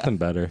 There's nothing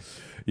better.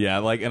 Yeah,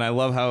 and I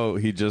love how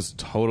he just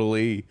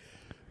totally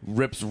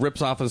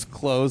rips off his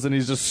clothes and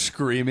he's just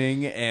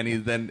screaming,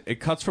 and then it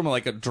cuts from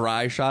like a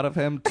dry shot of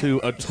him to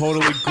a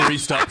totally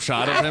greased up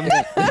shot of him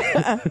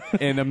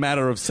in a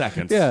matter of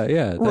seconds. Yeah,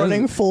 yeah.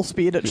 Running full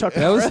speed at Chuck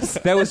Norris.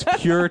 That was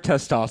pure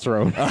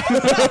testosterone.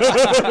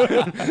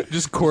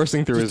 Just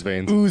coursing through his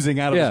veins. Oozing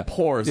out of Yeah. his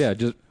pores. Yeah,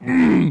 just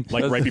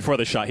Like right before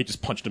the shot, he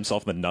just punched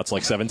himself in the nuts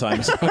like 7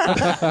 times.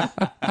 I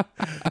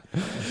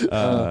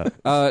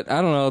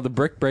don't know. The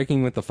brick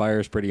breaking with the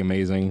fire is pretty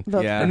amazing.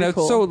 That's Yeah. And pretty that's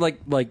cool. so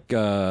like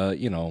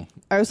you know.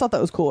 I always thought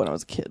that was cool when I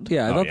was a kid.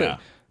 Yeah, I Oh, thought yeah.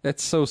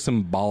 that's so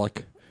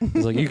symbolic.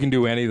 It's like you can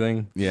do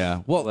anything.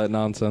 Yeah. All that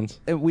nonsense.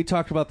 We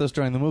talked about this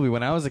during the movie.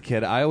 When I was a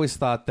kid, I always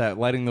thought that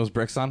lighting those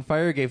bricks on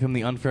fire gave him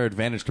the unfair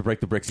advantage to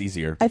break the bricks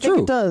easier. I think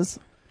True. it does.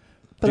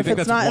 But Do you if think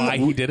it's that's not why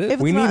in the, he did it? If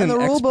it's We not need in the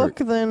an rule expert.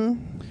 book,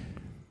 then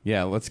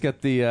Yeah, let's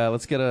get a new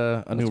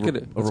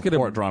Let's get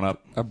report drawn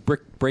up. A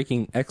brick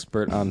breaking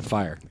expert on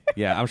fire.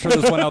 Yeah, I'm sure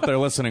there's one out there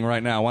listening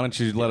right now. Why don't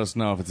you let us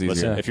know if it's easier?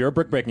 Listen, if you're a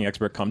brick breaking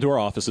expert, come to our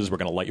offices. We're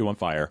going to light you on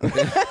fire.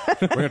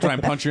 We're gonna try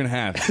and punch you in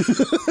half.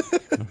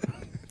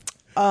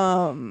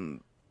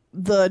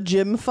 the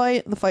gym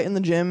fight, the fight in the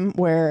gym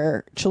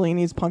where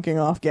Cellini's punking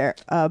off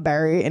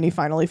Barry and he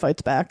finally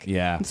fights back.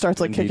 Yeah. And starts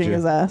like Indeed, kicking yeah.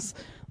 his ass.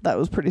 That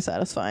was pretty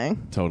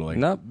satisfying. Totally.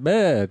 Not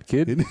bad,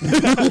 kid.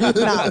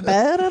 Not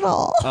bad at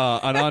all.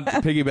 And on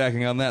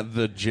piggybacking on that,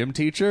 the gym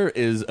teacher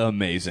is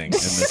amazing in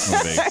this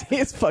movie.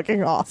 He's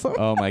fucking awesome.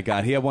 Oh my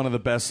god, he had one of the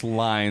best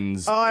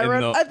lines I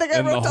think I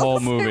in wrote the down whole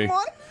the same movie.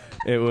 one.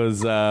 It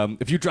was,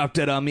 if you drop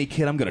dead on me,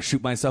 kid, I'm gonna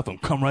shoot myself and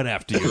come right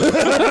after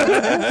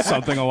you.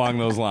 Something along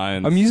those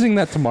lines. I'm using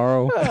that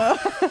tomorrow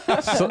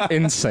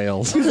in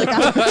sales.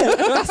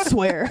 I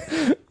swear.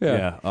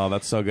 yeah. Oh,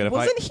 that's so good. If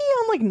Wasn't he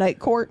on like Night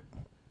Court?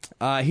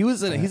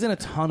 he's in a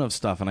ton of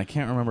stuff, and I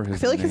can't remember his. I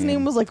feel like his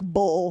name was like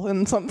Bull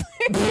and something.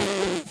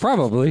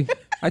 Probably.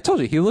 I told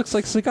you, he looks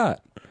like Sagat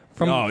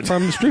Oh.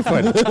 from Street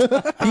Fighter.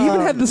 He even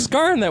had the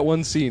scar in that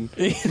one scene.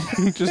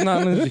 Just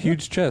not in his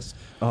huge chest.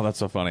 Oh, that's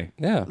so funny.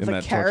 Yeah. In The that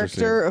torture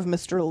character of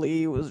Mr.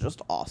 Lee was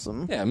just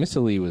awesome. Yeah,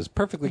 Mr. Lee was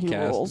perfectly He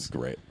cast. rules.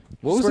 Great.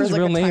 What was Wears, his like,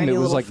 real a name? tiny It was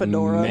little like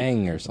fedora.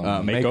 Mang or scene.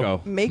 something.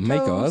 Mako.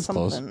 Mako, that's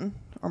close. something.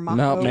 Or Mako.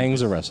 No,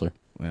 Mang's a wrestler.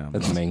 Yeah.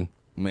 That's Ming.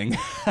 Ming.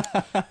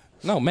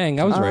 No, Mang,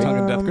 I was right. Tongue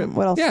and death grip.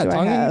 What else Yeah, do I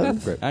tongue and have?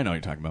 death grip. I know what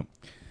you're talking about.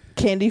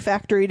 Candy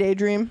Factory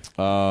Daydream.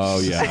 Oh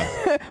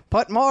yeah,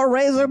 Put more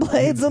razor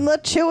blades in the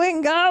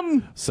chewing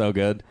gum. so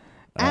good.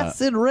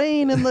 Acid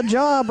rain in the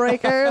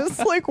jawbreakers.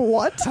 Like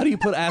what? How do you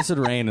put acid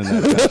rain in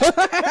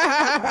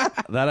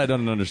that? That I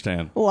don't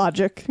understand.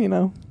 Logic, you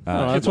know.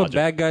 That's what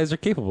bad guys are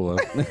capable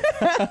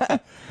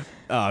of.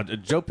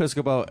 Joe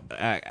Piscopo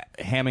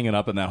hamming it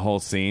up in that whole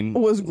scene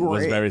Was Was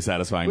great. very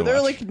satisfying. Were to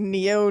there watch. like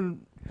neo,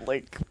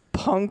 like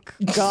punk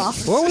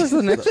goth? What was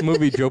the next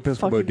movie Joe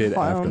Piscopo Fucking did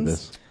after clowns.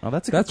 this? Oh,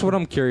 that's What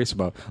I'm curious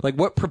about. Like,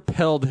 what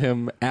propelled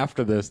him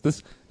after this?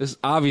 This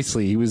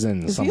obviously he was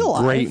in Is some he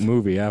alive? great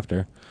movie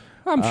after.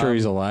 I'm sure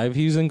he's alive.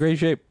 He's in great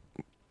shape.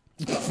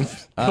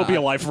 He'll be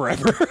alive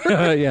forever.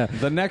 Yeah.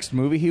 The next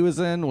movie he was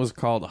in was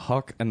called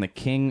Huck and the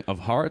King of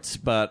Hearts,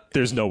 but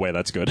There's no way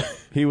that's good.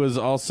 he was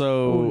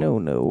also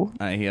No.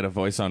 he had a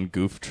voice on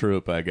Goof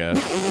Troop, I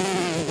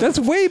guess. That's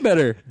way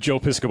better. Joe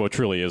Piscopo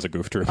truly is a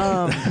goof troop.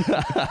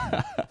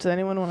 Does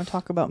anyone want to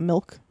talk about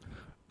Milk?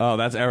 Oh,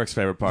 that's Eric's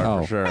favorite part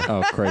for sure.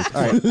 Oh, great.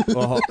 All right.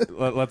 Well,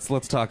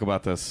 let's talk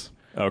about this.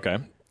 Okay.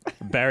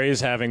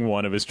 Barry's having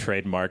one of his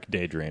trademark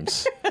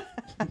daydreams.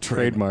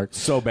 Trademark.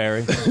 So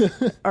Barry,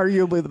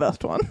 Arguably the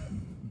best one.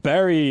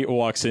 Barry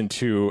walks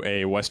into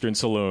a Western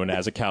saloon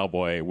as a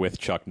cowboy with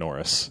Chuck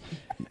Norris.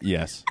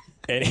 yes.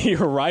 And he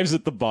arrives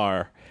at the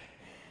bar,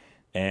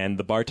 and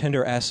the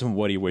bartender asks him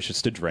what he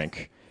wishes to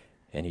drink.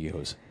 And he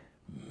goes,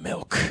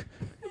 milk.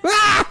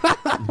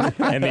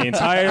 And the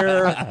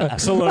entire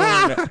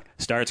saloon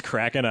starts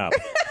cracking up.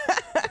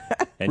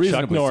 And Chuck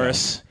Reasonably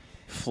Norris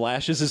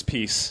flashes his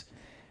piece.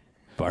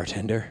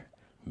 Bartender,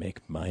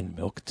 Make mine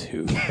milk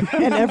too.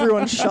 And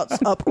everyone shuts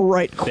up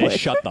right quick. They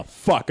shut the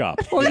fuck up.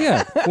 Well,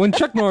 yeah. When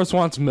Chuck Norris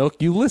wants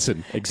milk, you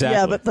listen. Exactly.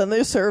 Yeah, but then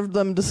they served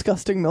them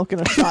disgusting milk in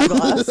a shot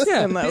glass.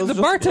 Yeah, and that was the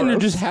just bartender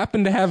gross. just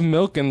happened to have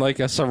milk in like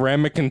a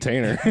ceramic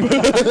container.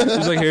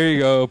 He's like, here you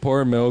go,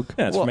 pour milk.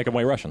 Yeah, it's for making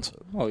White Russians.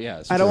 Oh,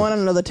 yeah. I don't want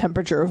to know the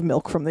temperature of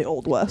milk from the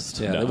Old West.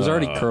 Yeah, it was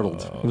already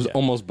curdled. It was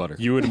almost butter.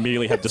 You would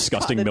immediately have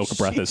disgusting Cottage milk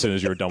breath as soon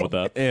as you were done with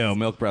that. Ew,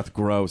 milk breath,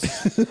 gross.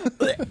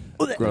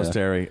 Gross,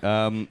 Terry.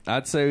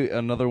 I'd say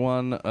another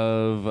one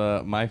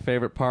of my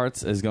favorite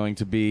parts is going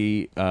to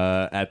be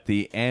at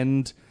the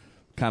end,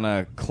 kind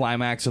of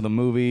climax of the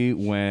movie,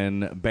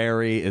 when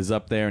Barry is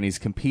up there and he's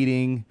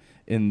competing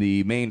in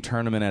the main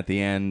tournament at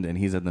the end, and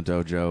he's in the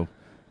dojo,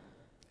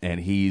 and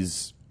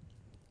he's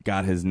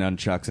got his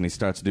nunchucks and he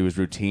starts to do his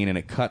routine, and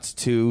it cuts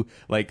to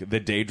like the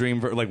daydream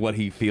like what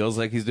he feels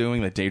like he's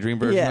doing, the daydream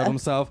version of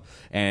himself,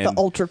 and The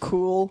ultra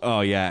cool.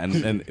 oh yeah,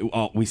 and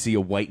we see a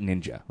white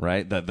ninja,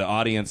 right? The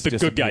audience, The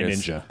good guy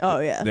disappears. ninja. Oh,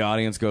 yeah. The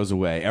audience goes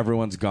away.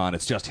 Everyone's gone.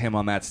 It's just him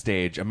on that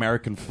stage.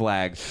 American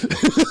flag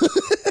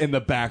in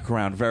the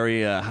background.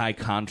 Very high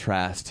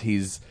contrast.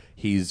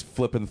 He's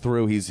flipping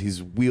through.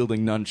 He's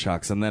wielding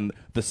nunchucks, and then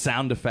the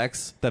sound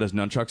effects that his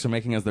nunchucks are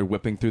making as they're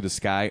whipping through the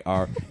sky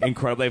are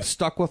incredible. They've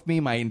stuck with me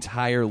my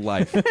entire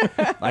life.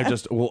 I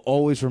just will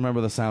always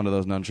remember the sound of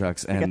those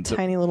nunchucks. Like And a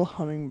tiny little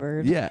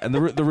hummingbird. yeah, and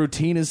the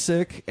routine is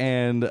sick,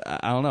 and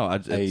I don't know.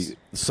 It's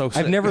so sick.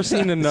 I've never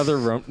seen another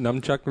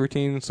nunchuck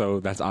routine, so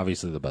that's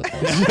obviously the best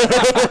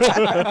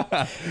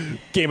one.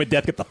 Game of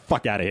Death, get the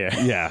fuck out of here.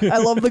 Yeah. I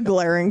love the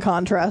glaring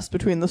contrast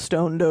between the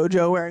Stone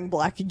Dojo wearing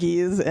black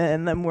gis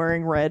and them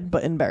wearing red,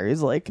 but in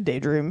Barry's like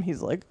daydream,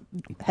 he's like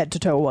head to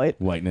toe white.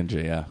 White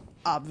ninja, yeah.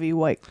 Obvi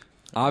white.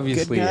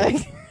 Obviously, Good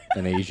guy.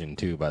 an Asian,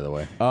 too, by the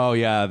way. Oh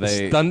yeah,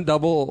 they Stunt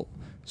double,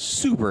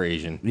 super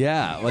Asian.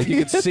 yeah, like you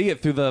could see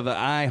it through the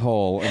eye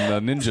hole in the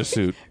ninja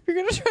suit. You're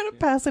gonna try to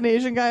pass an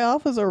Asian guy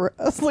off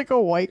as like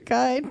a white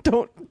guy.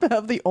 Don't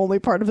have the only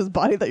part of his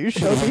body that you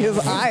show be his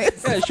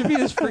eyes. Yeah, it should be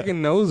his freaking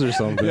nose or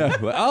something. Yeah.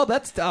 Oh,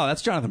 that's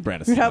Jonathan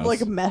Brandis. You'd have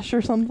like a mesh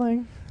or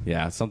something.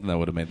 yeah, something that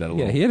would have made that a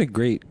little. Yeah, he had a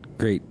great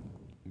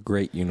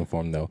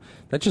uniform, though.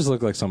 That just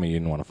looked like somebody you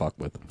didn't want to fuck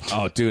with.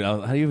 Oh, dude, how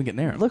do you even get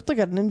near him? Looked like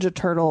a Ninja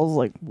Turtles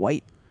like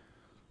white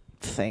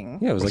thing.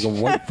 Yeah, it was like a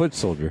white foot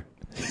soldier.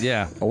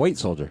 Yeah, A white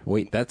soldier.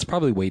 Wait, that's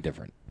probably way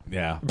different.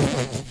 yeah.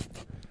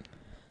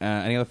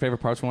 Any other favorite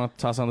parts we want to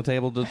toss on the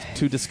table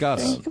to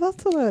discuss? I think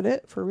that's about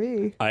it for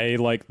me. I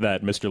like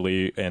that Mr.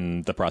 Lee,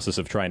 in the process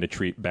of trying to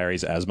treat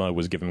Barry's asthma,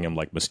 was giving him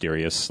like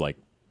mysterious like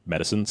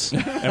medicines,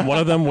 and one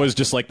of them was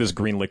just like this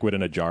green liquid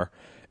in a jar,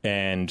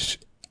 and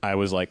I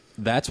was like,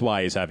 that's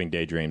why he's having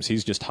daydreams.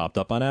 He's just hopped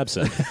up on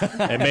absinthe.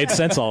 It made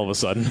sense all of a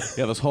sudden.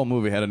 Yeah, this whole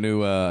movie had a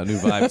new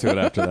vibe to it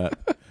after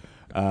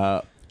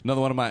that. Another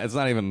one of my. It's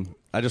not even.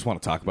 I just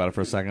want to talk about it for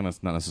a second.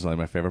 It's not necessarily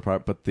my favorite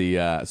part, but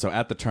the so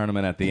at the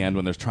tournament at the end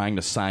when they're trying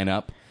to sign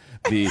up,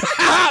 the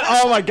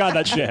Oh my god,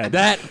 that shit.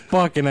 That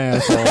fucking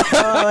asshole.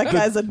 Oh, that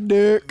guy's a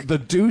dick. the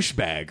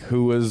douchebag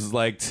who was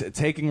like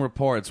taking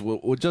reports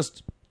would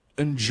just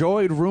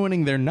enjoyed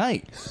ruining their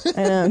night.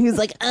 I know. He's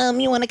like,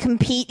 you want to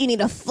compete? You need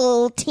a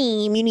full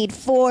team. You need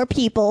 4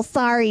 people.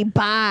 Sorry,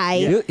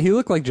 bye. He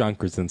looked like John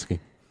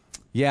Krasinski.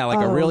 Yeah, like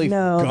a Oh, really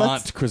no,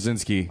 gaunt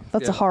Krasinski.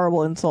 That's a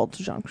horrible insult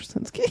to John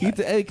Krasinski.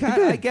 I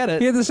get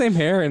it. He had the same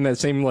hair and that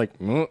same, like,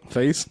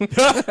 face.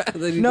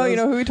 No, you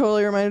know who he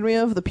totally reminded me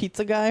of? The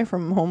pizza guy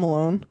from Home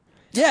Alone.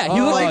 Yeah,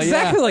 he looked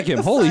exactly like him.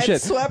 The Holy side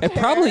shit. swept It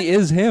probably hair.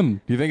 is him.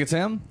 Do you think it's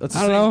him? That's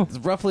I don't know. It's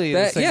roughly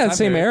That, the same yeah, time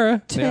same period. era.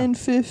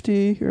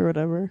 1050 or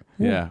whatever.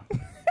 Yeah.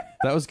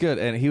 That was good,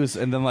 and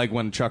and then like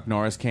when Chuck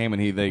Norris came,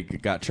 and they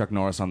got Chuck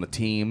Norris on the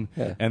team,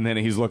 Yeah. and then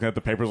he's looking at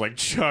the papers like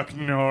Chuck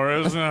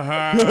Norris,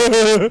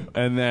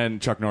 and then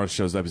Chuck Norris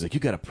shows up. He's like, "You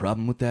got a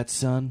problem with that,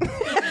 son?"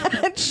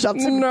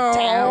 Shuts him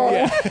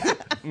down.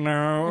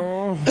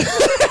 No.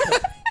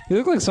 He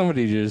looked like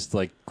somebody just,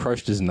 like,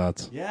 crushed his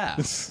nuts. Yeah.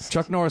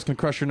 Chuck Norris can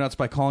crush your nuts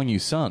by calling you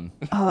son.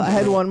 I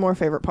had one more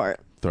favorite part,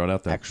 Throw it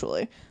out there.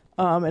 actually.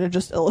 And it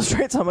just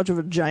illustrates how much of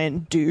a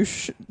giant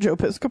douche Joe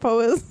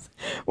Piscopo is.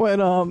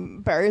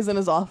 When Barry's in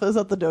his office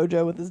at the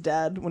dojo with his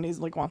dad when he's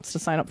like wants to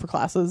sign up for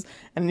classes,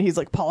 and he's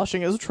like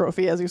polishing his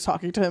trophy as he's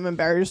talking to him, and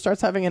Barry just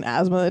starts having an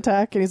asthma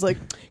attack, and he's like,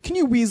 "Can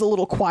you wheeze a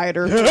little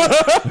quieter?"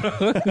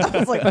 I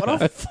was like, "What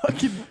a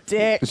fucking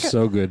dick!"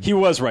 So good. He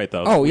was right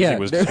though. Oh, yeah. He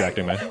was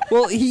distracting me.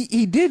 Well,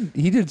 he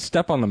did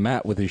step on the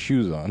mat with his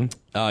shoes on.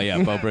 Oh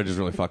yeah, Bo Bridges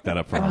really fucked that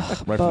up for him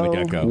right from the Bo.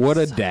 get go. What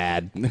a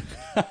dad.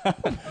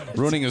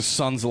 Ruining his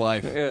son's life.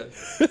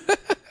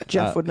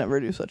 Jeff would never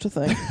do such a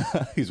thing.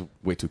 He's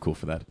way too cool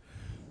for that.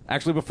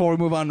 Actually, before we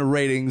move on to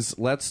ratings,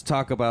 let's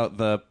talk about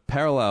the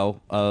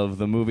parallel of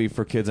the movie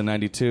for kids in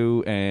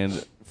 '92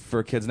 and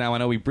for kids now. I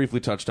know we briefly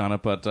touched on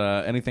it, but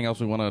anything else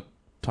we want to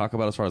talk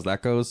about as far as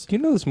that goes? Do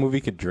you know this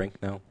movie could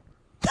drink now?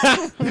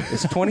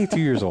 It's 22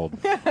 years old.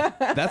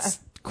 That's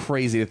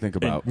crazy to think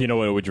about. You know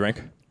what it would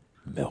drink?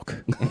 Milk.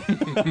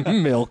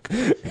 Milk.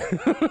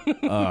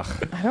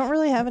 I don't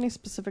really have any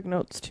specific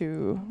notes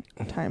to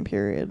time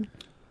period.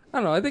 I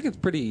don't know. I think it's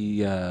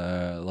pretty,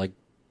 like,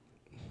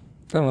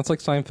 don't know. It's like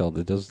Seinfeld.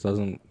 It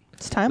doesn't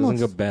timeless.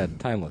 Doesn't go bad.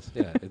 Timeless.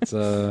 Yeah. It's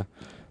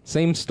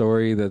same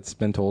story that's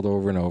been told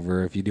over and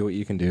over. If you do what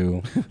you can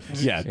do.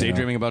 Yeah,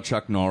 daydreaming about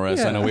Chuck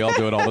Norris. I know we all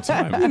do it all the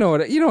time. You know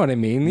what I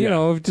mean. You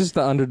know, just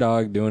the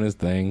underdog doing his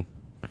thing.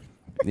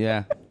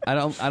 Yeah. I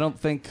don't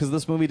think, because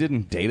this movie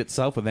didn't date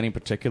itself with any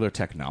particular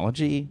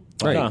technology.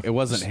 Right. Like, it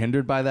wasn't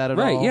hindered by that at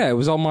all. Right. Yeah. It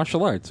was all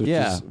martial arts.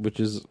 Which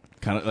is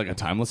kind of like a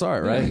timeless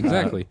art, right? Yeah,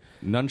 exactly.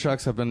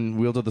 Nunchucks have been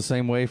wielded the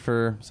same way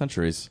for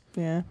centuries.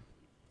 Yeah.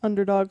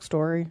 Underdog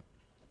story.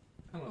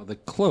 I don't know, the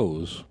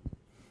clothes.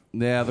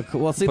 Yeah,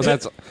 well, see, but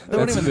that's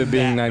it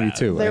being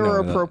 92. They were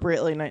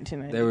appropriately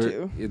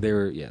 1992. They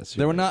were yes.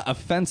 They were not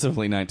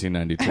offensively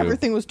 1992.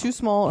 Everything was too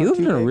small. He or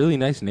lived too in a big. really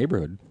nice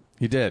neighborhood.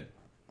 He did.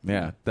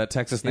 Yeah, that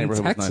Texas In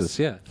neighborhood Texas, was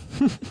nice.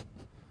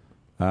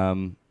 yeah.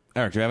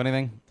 Eric, do you have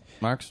anything?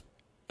 Marks?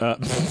 I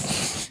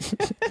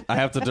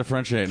have to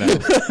differentiate now.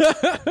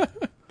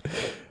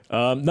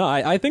 No,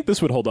 I think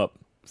this would hold up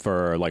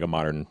for like a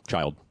modern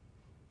child.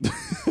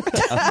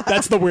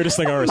 That's the weirdest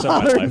thing I've ever said in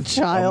my Modern life.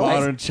 child.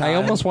 Modern child. I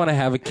almost want to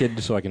have a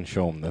kid so I can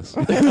show him this.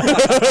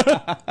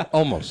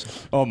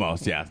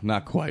 Almost. Yeah,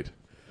 not quite.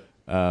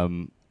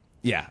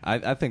 Yeah,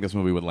 I think this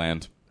movie would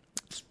land.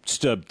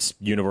 Just a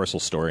universal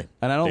story.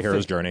 And I don't the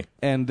hero's think- journey.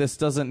 And this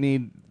doesn't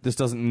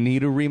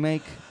need a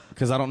remake,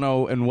 because I don't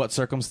know in what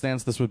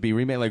circumstance this would be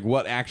remade. Like,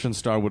 what action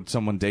star would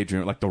someone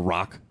daydream? Like The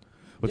Rock?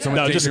 Would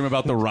someone No, just- daydream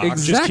about The Rock?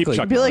 Exactly. Just keep Chuck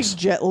It'd be like Norris.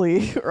 Jet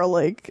Li or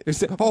like.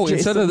 Instead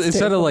Jason of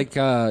Statham. like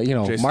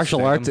Jason martial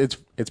Statham. arts,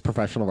 it's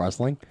professional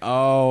wrestling.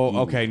 Oh,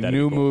 okay. that'd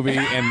New be cool. movie,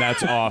 and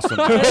that's awesome.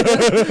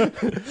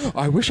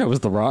 I wish I was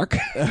The Rock.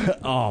 They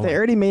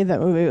already made that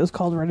movie. It was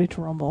called Ready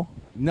to Rumble.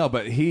 No,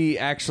 but he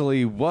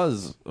actually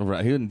was. He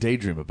didn't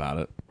daydream about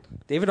it.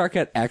 David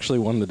Arquette actually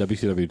won the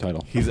WCW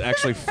title. He's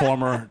actually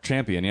former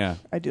champion. Yeah,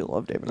 I do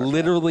love David Arquette.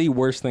 Literally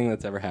worst thing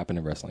that's ever happened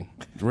in wrestling.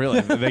 really.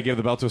 They gave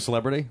the belt to a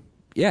celebrity.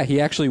 Yeah, he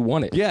actually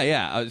won it. Yeah,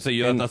 yeah. So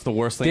that's the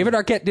worst thing. David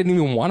Arquette didn't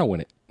even want to win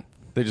it.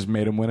 They just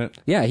made him win it.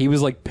 Yeah, he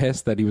was like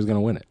pissed that he was going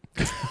to win it.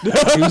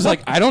 He was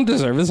like, I don't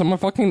deserve this. I'm a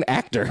fucking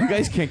actor. You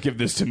guys can't give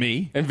this to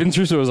me. And Vince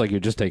Russo was like, you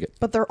just take it.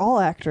 But they're all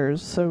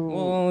actors, so.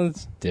 Well,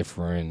 it's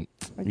different.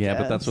 I Yeah,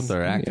 but that's guess. what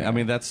they're acting. Yeah. I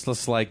mean, that's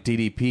just like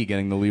DDP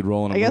getting the lead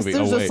role in a I guess movie.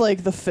 there's oh, just wait.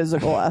 like the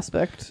physical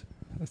aspect.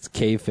 It's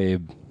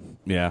kayfabe.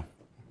 Yeah.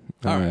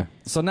 All Yeah. right.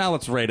 So now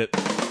let's rate it.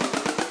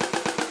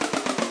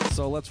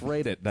 So let's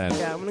rate it then.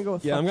 Yeah, I'm gonna go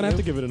with. Yeah, fuck I'm gonna you. have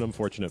to give it an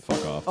unfortunate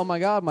fuck off. Oh my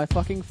god, my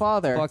fucking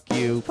father. Fuck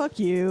you. Fuck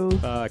you.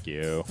 Fuck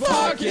you.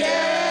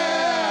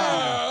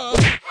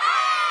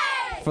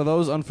 For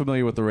those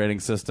unfamiliar with the rating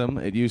system,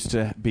 it used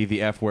to be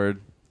the F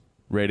word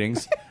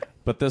ratings,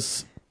 but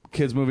this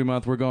Kids Movie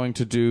Month, we're going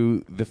to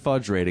do the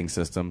fudge rating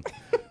system,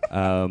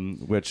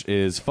 which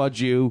is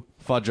fudge you,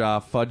 fudge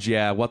off, fudge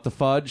yeah, what the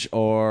fudge,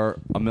 or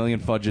a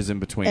million fudges in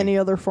between. Any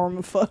other form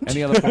of fudge.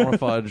 Any other form of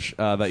fudge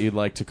that you'd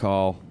like to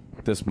call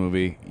this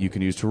movie, you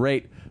can use to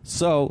rate.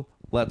 So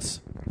let's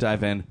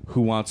dive in.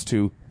 Who wants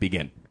to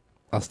begin?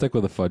 I'll stick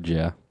with a fudge,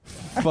 yeah.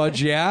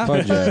 Fudge yeah?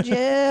 Fudge, yeah.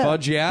 Yeah.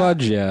 Fudge yeah?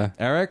 Fudge, yeah.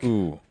 Eric?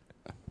 Ooh.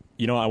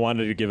 You know, I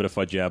wanted to give it a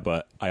fudge yeah,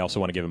 but I also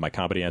want to give it my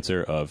comedy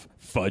answer of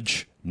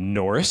Fudge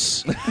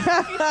Norris.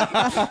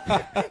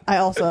 I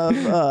also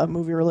have a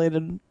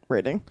movie-related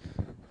rating.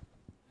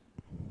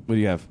 What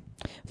do you have?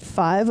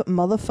 5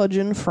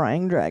 motherfudgin'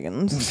 frying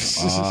dragons.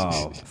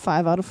 Oh,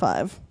 5 out of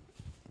 5.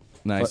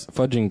 nice.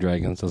 Fudging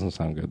dragons doesn't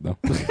sound good, though.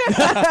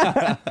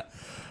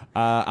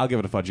 I'll give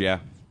it a fudge yeah.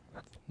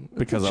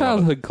 Because I love it.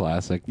 Childhood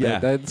classic. Yeah.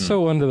 That's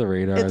so under the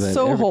radar. It that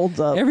so holds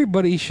up.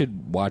 Everybody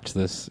should watch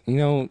this. You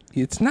know,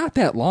 it's not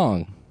that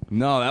long.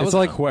 No, that It's was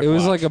like a quick it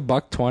was watch. like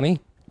 $1.20,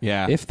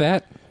 Yeah. if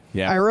that.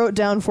 yeah. I wrote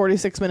down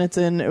 46 minutes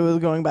in. It was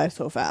going by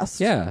so fast.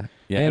 Yeah,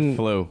 Yeah, and it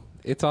flew.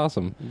 it's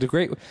awesome. The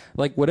great,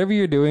 like whatever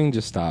you're doing,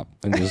 just stop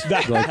and just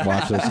like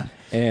watch this.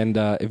 And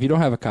if you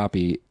don't have a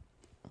copy,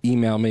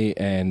 email me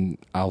and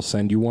I'll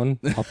send you one.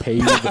 I'll pay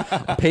you.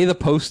 I'll pay the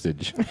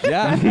postage.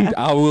 Yeah.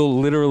 I will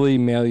literally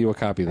mail you a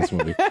copy of this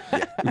movie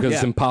because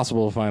it's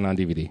impossible to find on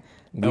DVD.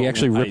 We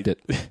actually ripped it.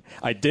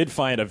 I did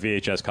find a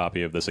VHS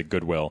copy of this at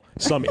Goodwill.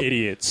 Some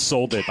idiot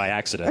sold it by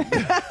accident.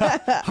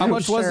 How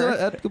much was Sure. it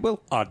at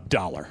Goodwill?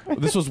 $1.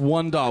 This was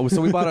 $1.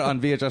 So we bought it on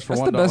VHS for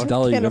That's $1. the best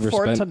dollar you've Can't ever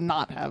afford spent. to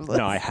not have this.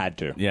 No, I had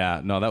to.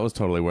 Yeah, no, that was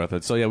totally worth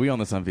it. So yeah, we own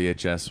this on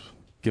VHS.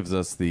 Gives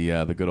us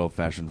the good old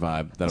fashioned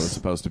vibe that it was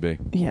supposed to be.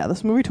 Yeah,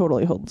 this movie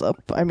totally holds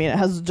up. I mean, it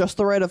has just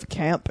the right of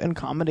camp and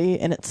comedy,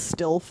 and it's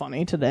still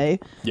funny today.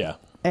 Yeah.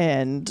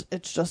 And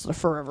it's just a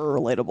forever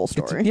relatable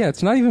story. Yeah,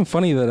 it's not even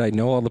funny that I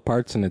know all the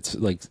parts and it's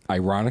like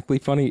ironically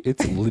funny.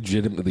 It's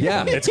legitimately Yeah.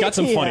 funny. It's got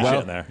some funny Yeah.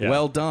 shit in there. Yeah.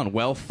 Well done,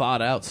 well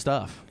thought out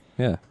stuff.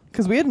 Yeah.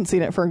 Because we hadn't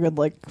seen it for a good,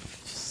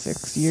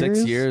 6 years.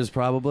 6 years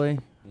probably,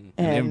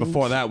 and And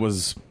before that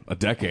was a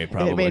decade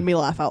probably. it made me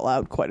laugh out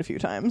loud quite a few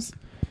times.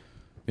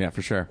 Yeah,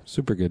 for sure.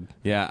 Super good.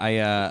 Yeah,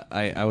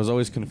 I was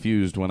always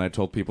confused when I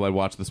told people I'd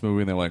watch this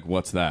movie and they're like,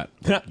 "What's that?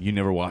 You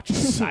never watched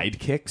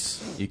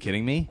Sidekicks? You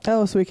kidding me?"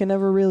 Oh, so we can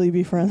never really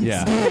be friends.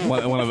 Yeah, that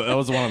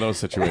was one of those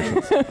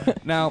situations.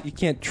 Now, You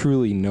can't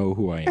truly know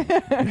who I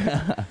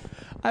am.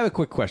 I have a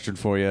quick question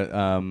for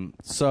you.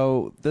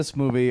 So this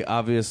movie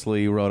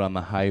obviously rode on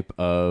the hype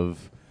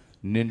of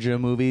ninja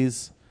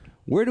movies.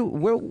 What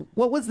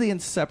was the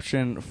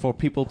inception for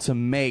people to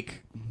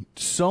make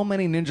so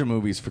many ninja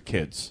movies for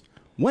kids?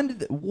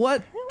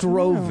 What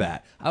drove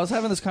that? I was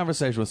having this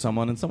conversation with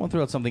someone, and someone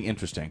threw out something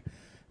interesting,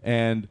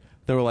 and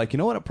they were like, "You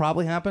know what? It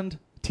probably happened.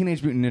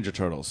 Teenage Mutant Ninja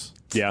Turtles.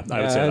 Yeah,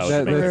 I would say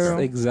that was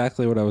that's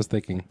exactly what I was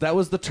thinking. That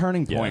was the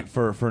turning point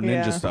for ninja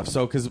Yeah. stuff.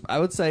 So, because I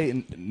would say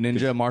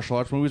ninja martial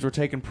arts movies were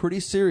taken pretty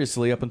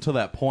seriously up until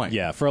that point.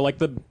 Yeah, for like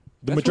the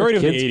That's majority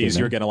of where the kids 80s, came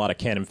you're in. getting a lot of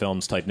Canon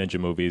Films type ninja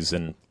movies,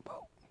 and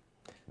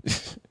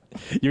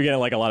you're getting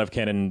like a lot of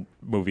Canon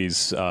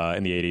movies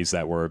in the 80s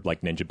that were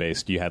like ninja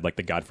based. You had like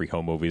the Godfrey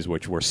Ho movies,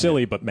 which were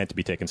silly but meant to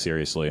be taken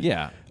seriously.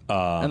 Yeah.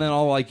 And then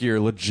all like your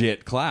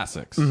legit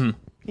classics.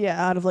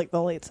 Yeah, out of like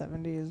the late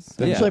 70s.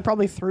 Actually,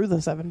 probably through the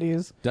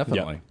 70s.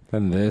 Definitely.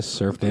 And this,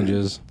 Surf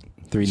Ninjas,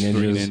 Three Ninjas.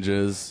 Three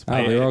Ninjas.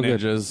 Oh, they're all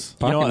good. Ninjas.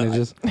 Pocket You know,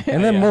 Ninjas.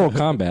 And then Mortal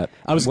Kombat.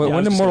 I was when I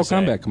was did just Mortal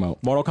gonna say, Kombat come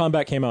out? Mortal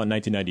Kombat came out in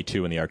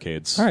 1992 in the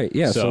arcades. All right,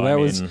 yeah. So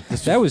I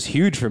that was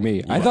huge for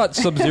me. I thought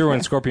Sub-Zero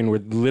and Scorpion were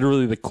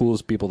literally the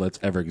coolest people that's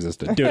ever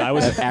existed. Dude, I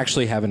was that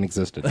actually haven't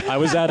existed. I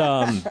was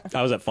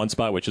at Fun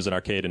Spot, which is an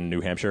arcade in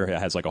New Hampshire. It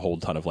has like a whole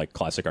ton of like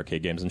classic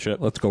arcade games and shit.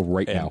 Let's go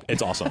right And now.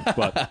 it's awesome.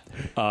 But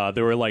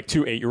there were like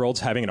two 8-year-olds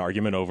having an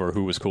argument over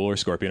who was cooler,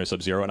 Scorpion or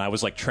Sub-Zero, and I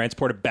was like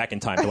transported back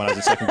in time to when I was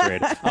in second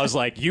grade. I was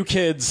like, you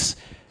kids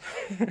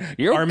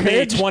are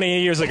made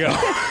 20 years ago.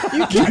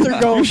 You kids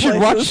are going You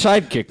should watch places.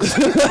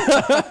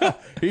 Sidekicks.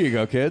 Here you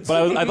go, kids.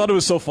 But I thought it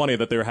was so funny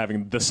that they were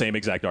having the same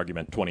exact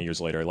argument 20 years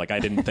later. Like, I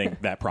didn't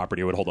think that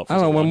property would hold up for I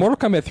don't know. so When long.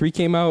 Mortal Kombat 3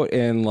 came out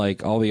and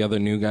like all the other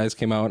new guys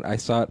came out, I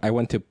saw it. I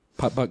went to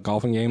putt-putt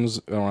golfing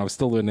games when I was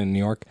still living in New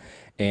York,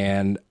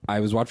 and I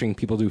was watching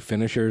people do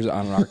finishers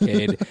on an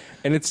arcade.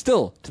 And it's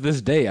still, to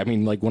this day, I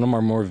mean, like one of my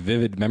more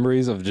vivid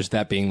memories of just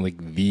that being like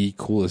the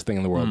coolest thing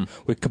in the world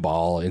with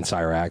Cabal and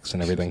Cyrax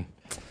and everything.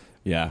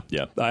 yeah.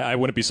 Yeah, I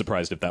wouldn't be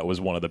surprised if that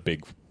was one of the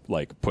big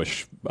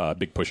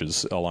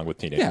pushes along with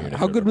Teenage Yeah, Mutant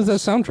how Ninja good was that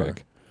Turtles.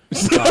 soundtrack?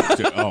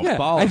 Oh,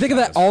 balls, I think of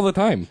that guys. all the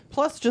time.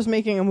 Plus, just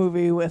making a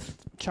movie with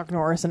Chuck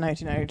Norris in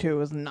 1992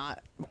 was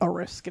not a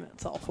risk in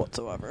itself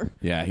whatsoever.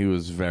 Yeah, he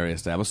was very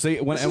established. See,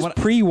 when, This and is when,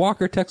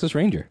 pre-Walker Texas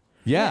Ranger.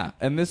 yeah,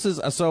 and this is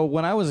so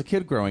when I was a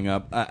kid growing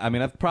up. I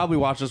mean, I've probably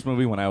watched this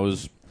movie when I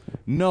was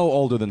no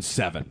older than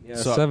 7. Yeah,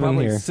 so 7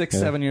 probably here. 6, Yeah.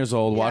 7 years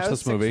old. Yeah, Watched I was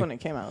this 6 movie. when it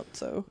came out,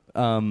 so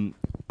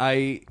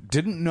I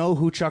didn't know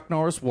who Chuck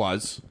Norris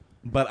was,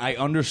 but I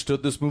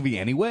understood this movie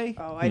anyway.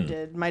 I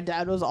did. My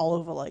dad was all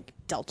over like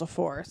Delta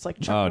Force, like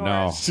Chuck Oh, no.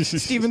 Norris,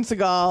 Steven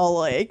Seagal,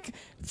 like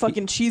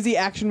fucking cheesy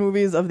action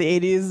movies of the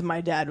 80s.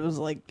 My dad was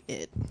like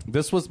it.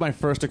 This was my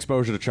first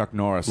exposure to Chuck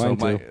Norris.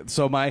 Mine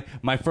So my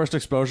first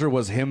exposure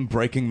was him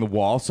breaking the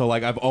wall. So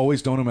like I've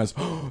always known him as,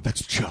 oh,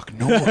 that's Chuck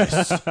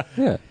Norris.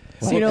 Yeah.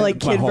 So, you know,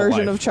 like My kid whole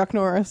version life. of Chuck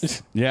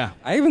Norris. Yeah.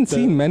 I haven't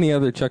seen many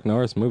other Chuck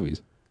Norris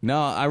movies. No,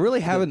 I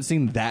really haven't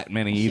seen that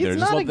many either. He's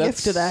Just- not a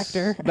that's- gifted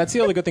actor. That's the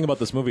other good thing about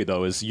this movie,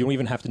 though, is you don't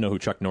even have to know who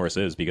Chuck Norris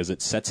is because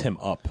it sets him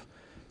up.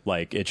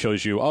 Like, it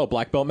shows you, oh,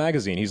 Black Belt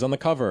Magazine, he's on the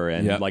cover,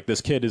 and Yeah. like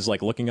this kid is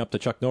like looking up to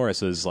Chuck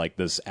Norris as like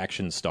this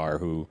action star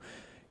who,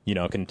 you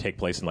know, can take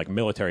place in like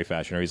military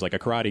fashion, or he's like a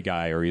karate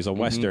guy, or he's a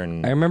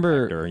Western. I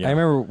remember. actor, I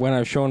remember when I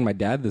was showing my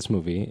dad this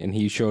movie, and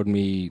he showed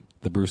me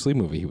the Bruce Lee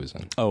movie he was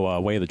in. Oh,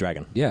 Way of the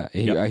Dragon. Yeah,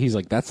 he's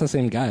like, "That's the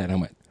same guy," and I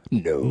went,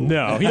 "No,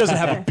 No, he doesn't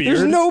have a beard.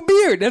 there's no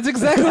beard. That's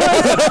exactly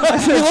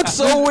right. He looks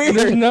so weird.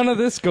 There's none of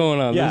this going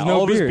on. Yeah, There's no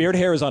all of beard. his beard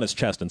hair is on his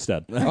chest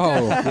instead.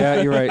 Oh, yeah,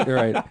 you're right. You're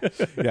right.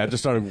 yeah,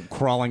 just started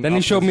crawling. Then he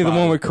up showed his me the body.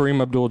 one with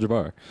Kareem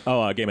Abdul-Jabbar.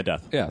 Oh, Game of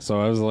Death. Yeah, so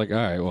I was like, all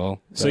right,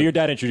 well. So your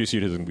dad introduced you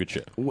to some good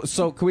shit.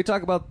 So can we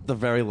talk about the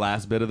very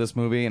last bit of this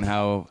movie and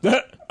how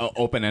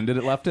open-ended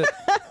it left it?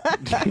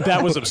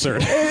 That was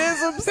absurd. It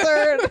is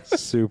absurd.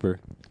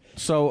 super.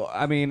 So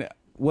I mean,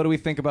 what do we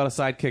think about a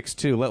Sidekicks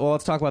 2?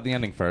 Let's talk about the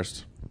ending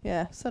first.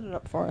 Yeah, set it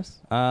up for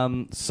us.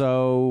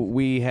 So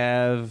we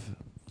have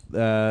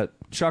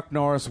Chuck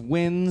Norris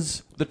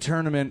wins the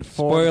tournament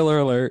for. Spoiler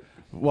alert.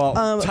 Well,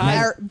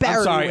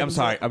 Barry I'm wins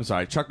sorry. it. I'm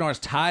sorry. Chuck Norris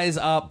ties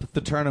up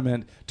the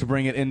tournament to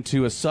bring it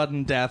into a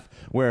sudden death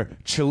where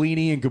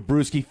Cellini and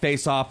Gabruski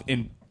face off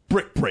in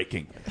brick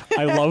breaking.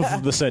 I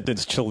love the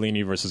sentence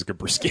Cellini versus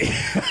Gabruski.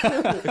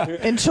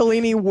 And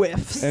Cellini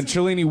whiffs. And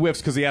Cellini whips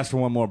because he asked for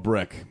one more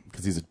brick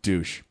because he's a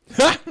douche.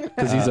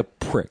 Because he's a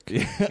prick. And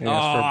he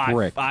asked for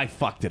brick. I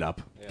fucked it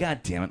up. God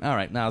damn it. All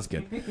right, now it's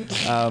good.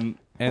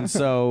 And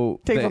so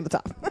Take they- from the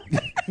top.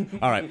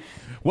 All right.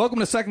 Welcome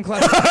to Second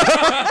Class.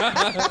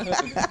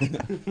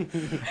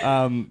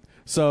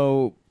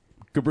 So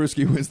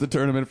Gabruski wins the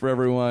tournament for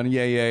everyone.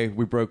 Yay, yay.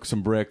 We broke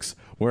some bricks.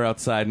 We're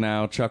outside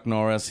now. Chuck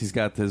Norris, he's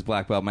got his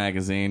Black Belt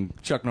magazine.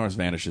 Chuck Norris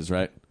vanishes,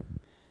 right?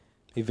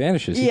 He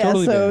vanishes. He Yeah,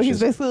 totally so vanishes. he's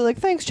basically like,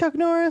 thanks, Chuck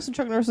Norris. And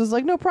Chuck Norris is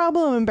like, no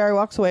problem. And Barry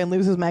walks away and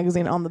leaves his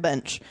magazine on the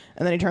bench.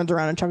 And then he turns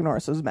around and Chuck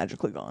Norris is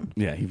magically gone.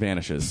 Yeah, he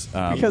vanishes.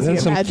 Because then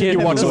he some imagined kid him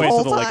He walks this away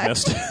whole to the lake time.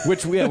 mist.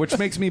 Which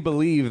makes me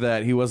believe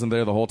that he wasn't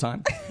there the whole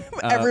time.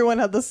 Everyone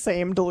had the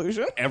same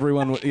delusion.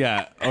 Everyone,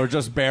 yeah, or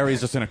just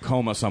Barry's just in a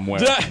coma somewhere.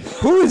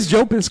 Who is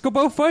Joe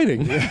Piscopo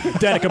fighting?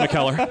 Danica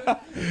McKellar.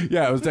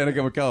 Yeah, it was Danica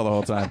McKellar the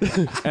whole time.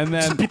 And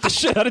then Beat the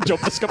shit out of Joe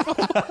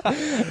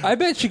Piscopo. I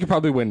bet she could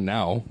probably win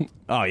now.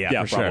 oh yeah,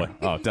 Yeah, for probably. sure.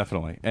 Oh,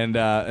 definitely.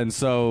 And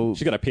so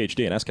She got a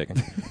PhD in ass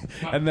kicking.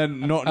 and then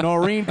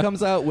Noreen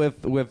comes out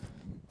with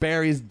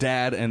Barry's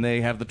dad, and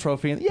they have the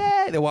trophy, and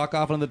yay, they walk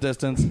off in the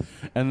distance,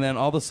 and then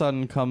all of a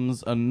sudden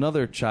comes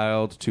another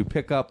child to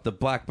pick up the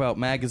black belt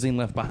magazine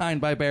left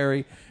behind by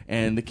Barry,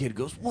 and the kid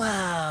goes,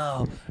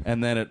 wow,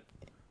 and then it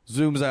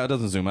zooms out,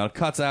 doesn't zoom out, it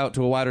cuts out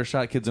to a wider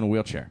shot, kid's in a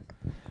wheelchair.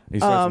 He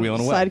starts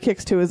wheeling away.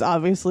 Sidekicks 2 is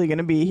obviously going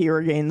to be he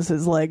regains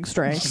his leg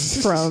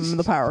strength from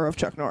the power of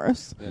Chuck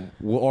Norris.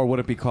 Or would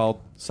it be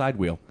called Side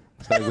Wheel?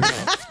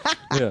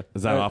 Yeah.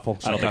 Is that awful?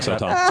 I don't think so,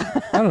 Tom.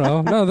 I don't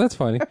know. No, that's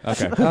funny.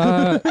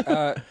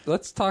 Okay.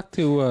 Let's talk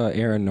to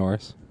Aaron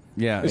Norris.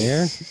 Yeah.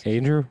 Aaron?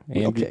 Andrew?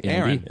 Okay.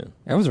 Aaron. Andy?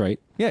 I was right.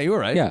 Yeah, you were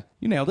right. Yeah.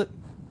 You nailed it.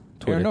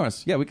 Twitter. Aaron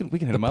Norris. Yeah, we can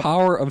hit him up.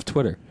 Power of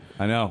Twitter.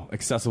 I know.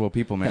 Accessible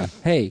people, man.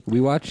 Hey,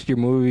 we watched your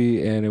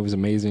movie and it was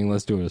amazing.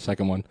 Let's do a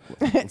second one.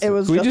 It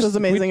was We just just- as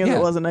amazing we- as yeah.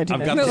 it was in I've got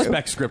the 1992.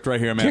 spec script right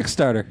here, man.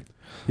 Kickstarter.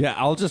 Yeah,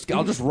 I'll just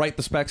write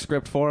the spec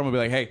script for him and be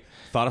like, hey,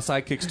 thought of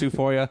Sidekicks 2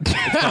 for you.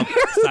 It's called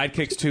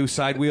Sidekicks 2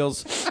 Side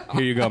Wheels.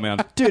 Here you go, man.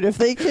 Dude, if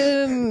they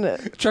can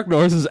Chuck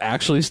Norris is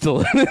actually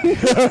still in it.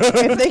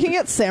 if they can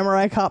get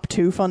Samurai Cop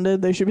 2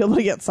 funded, they should be able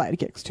to get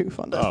Sidekicks 2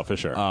 funded. Oh, for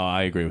sure. Oh,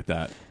 I agree with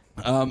that.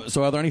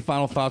 So are there any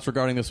final thoughts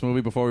regarding this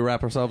movie before we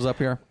wrap ourselves up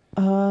here?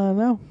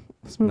 No.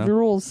 This movie No?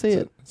 rules. See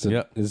it.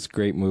 It's a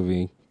great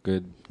movie.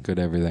 Good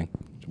everything.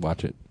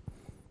 Watch it.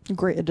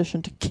 Great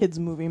addition to Kids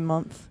Movie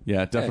Month.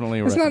 Yeah, definitely.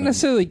 It's not recommend.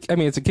 necessarily. I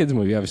mean, it's a kids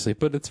movie, obviously,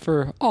 but it's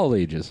for all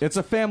ages. It's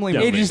a family Yeah.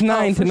 movie. Ages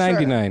 9 for to sure.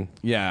 99.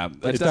 Yeah.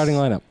 Starting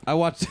lineup. I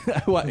watched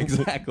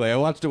exactly. I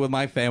watched it with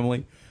my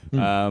family.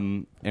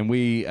 And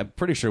I'm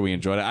pretty sure we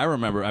enjoyed it. I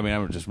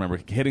just remember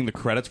hitting the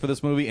credits for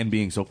this movie and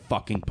being so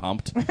fucking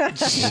pumped when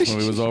this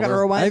movie was Gotta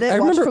over. rewind it.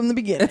 Watch from the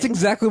beginning. That's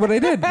exactly what I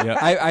did. Yeah.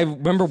 I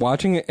remember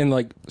watching it and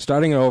like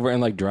starting it over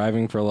and like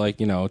driving for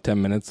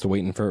 10 minutes to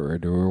waiting for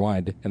it to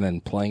rewind and then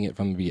playing it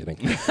from the beginning.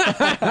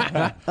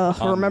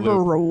 Remember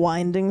loop.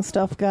 rewinding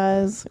stuff,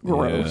 guys?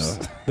 Gross.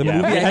 Yeah. The Yeah,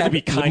 movie we I had to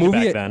be the kind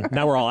movie back then.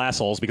 Now we're all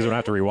assholes because we don't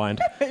have to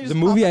rewind. The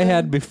movie I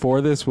had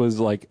before this was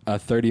like a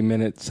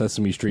 30-minute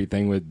Sesame Street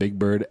thing with Big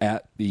Bird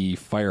at the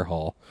fire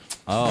hall.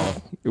 Oh,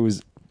 It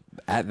was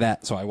at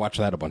that, so I watched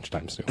that a bunch of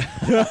times too.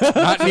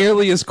 Not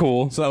nearly as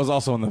cool. so that was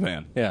also in the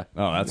van. Yeah.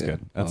 Oh, that's Yeah. good.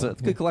 That's a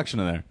good collection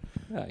in there.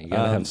 Yeah, you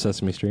gotta have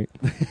Sesame Street.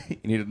 You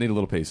need a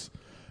little piece.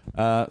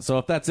 So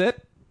if that's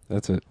it,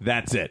 That's it.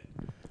 that's it.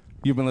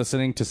 You've been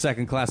listening to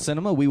Second Class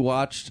Cinema. We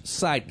watched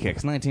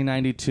Sidekicks,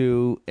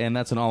 1992, and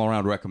that's an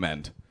all-around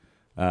recommend.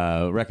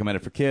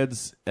 Recommended for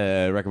kids,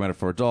 recommended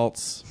for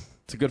adults.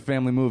 It's a good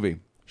family movie.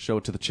 Show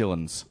it to the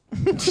chillins.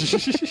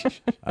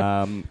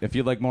 If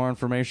you'd like more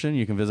information,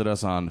 you can visit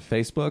us on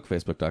Facebook,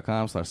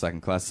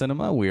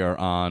 facebook.com/secondclasscinema. We are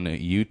on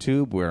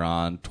YouTube. We're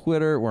on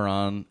Twitter. We're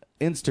on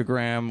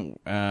Instagram.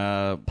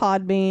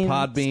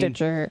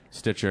 Podbean,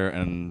 Stitcher,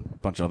 and a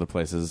bunch of other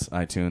places,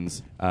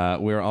 iTunes.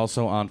 We're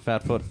also on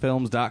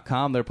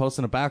fatfootfilms.com. They're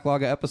posting a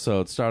backlog of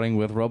episodes, starting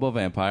with Robo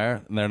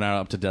Vampire. And they're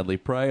now up to Deadly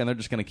Prey, and they're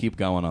just going to keep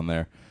going on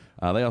there.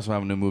 They also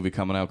have a new movie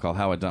coming out called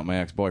How I Dumped My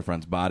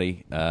Ex-Boyfriend's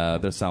Body.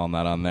 They're selling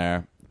that on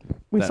there.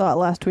 We saw it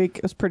last week.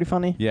 It was pretty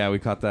funny. Yeah, we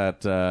caught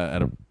that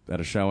at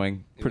a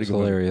showing. Pretty It's good.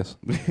 hilarious.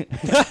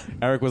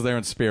 Eric was there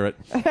in spirit.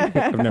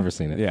 I've never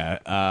seen it. Yeah.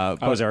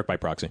 I was Eric by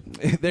proxy.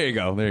 There you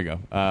go.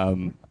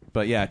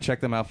 But yeah,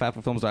 check them out,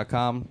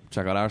 fatfootfilms.com.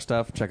 Check out our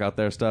stuff. Check out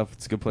their stuff.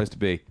 It's a good place to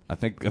be. I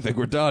think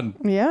we're done.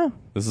 Yeah.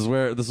 This is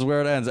where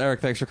it ends. Eric,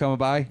 thanks for coming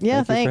by.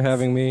 Yeah, Thank you for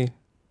having me,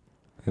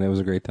 and it was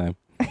a great time.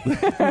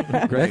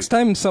 Next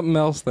time, something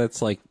else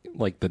that's like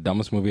the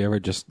dumbest movie ever.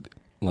 Just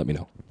let me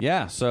know.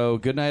 Yeah. So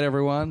good night,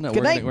 everyone.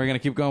 Good night. We're gonna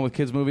keep going with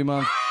Kids Movie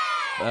Month.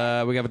 We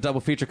have a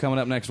double feature coming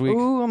up next week.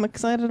 Ooh, I'm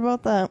excited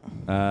about that.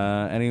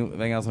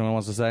 Anything else anyone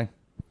wants to say?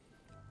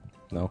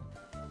 No.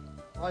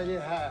 All you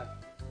have.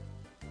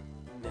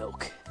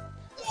 Milk.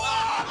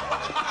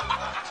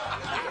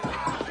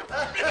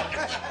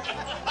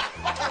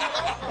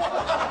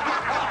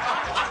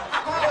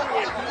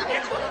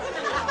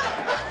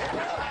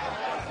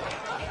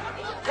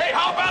 Hey,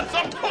 how about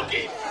some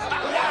cookies?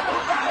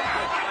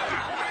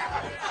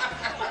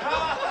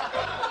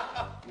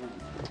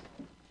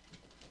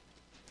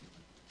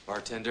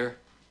 Bartender,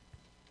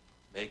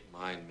 make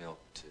mine milk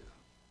too.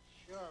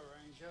 Sure,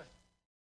 Ranger.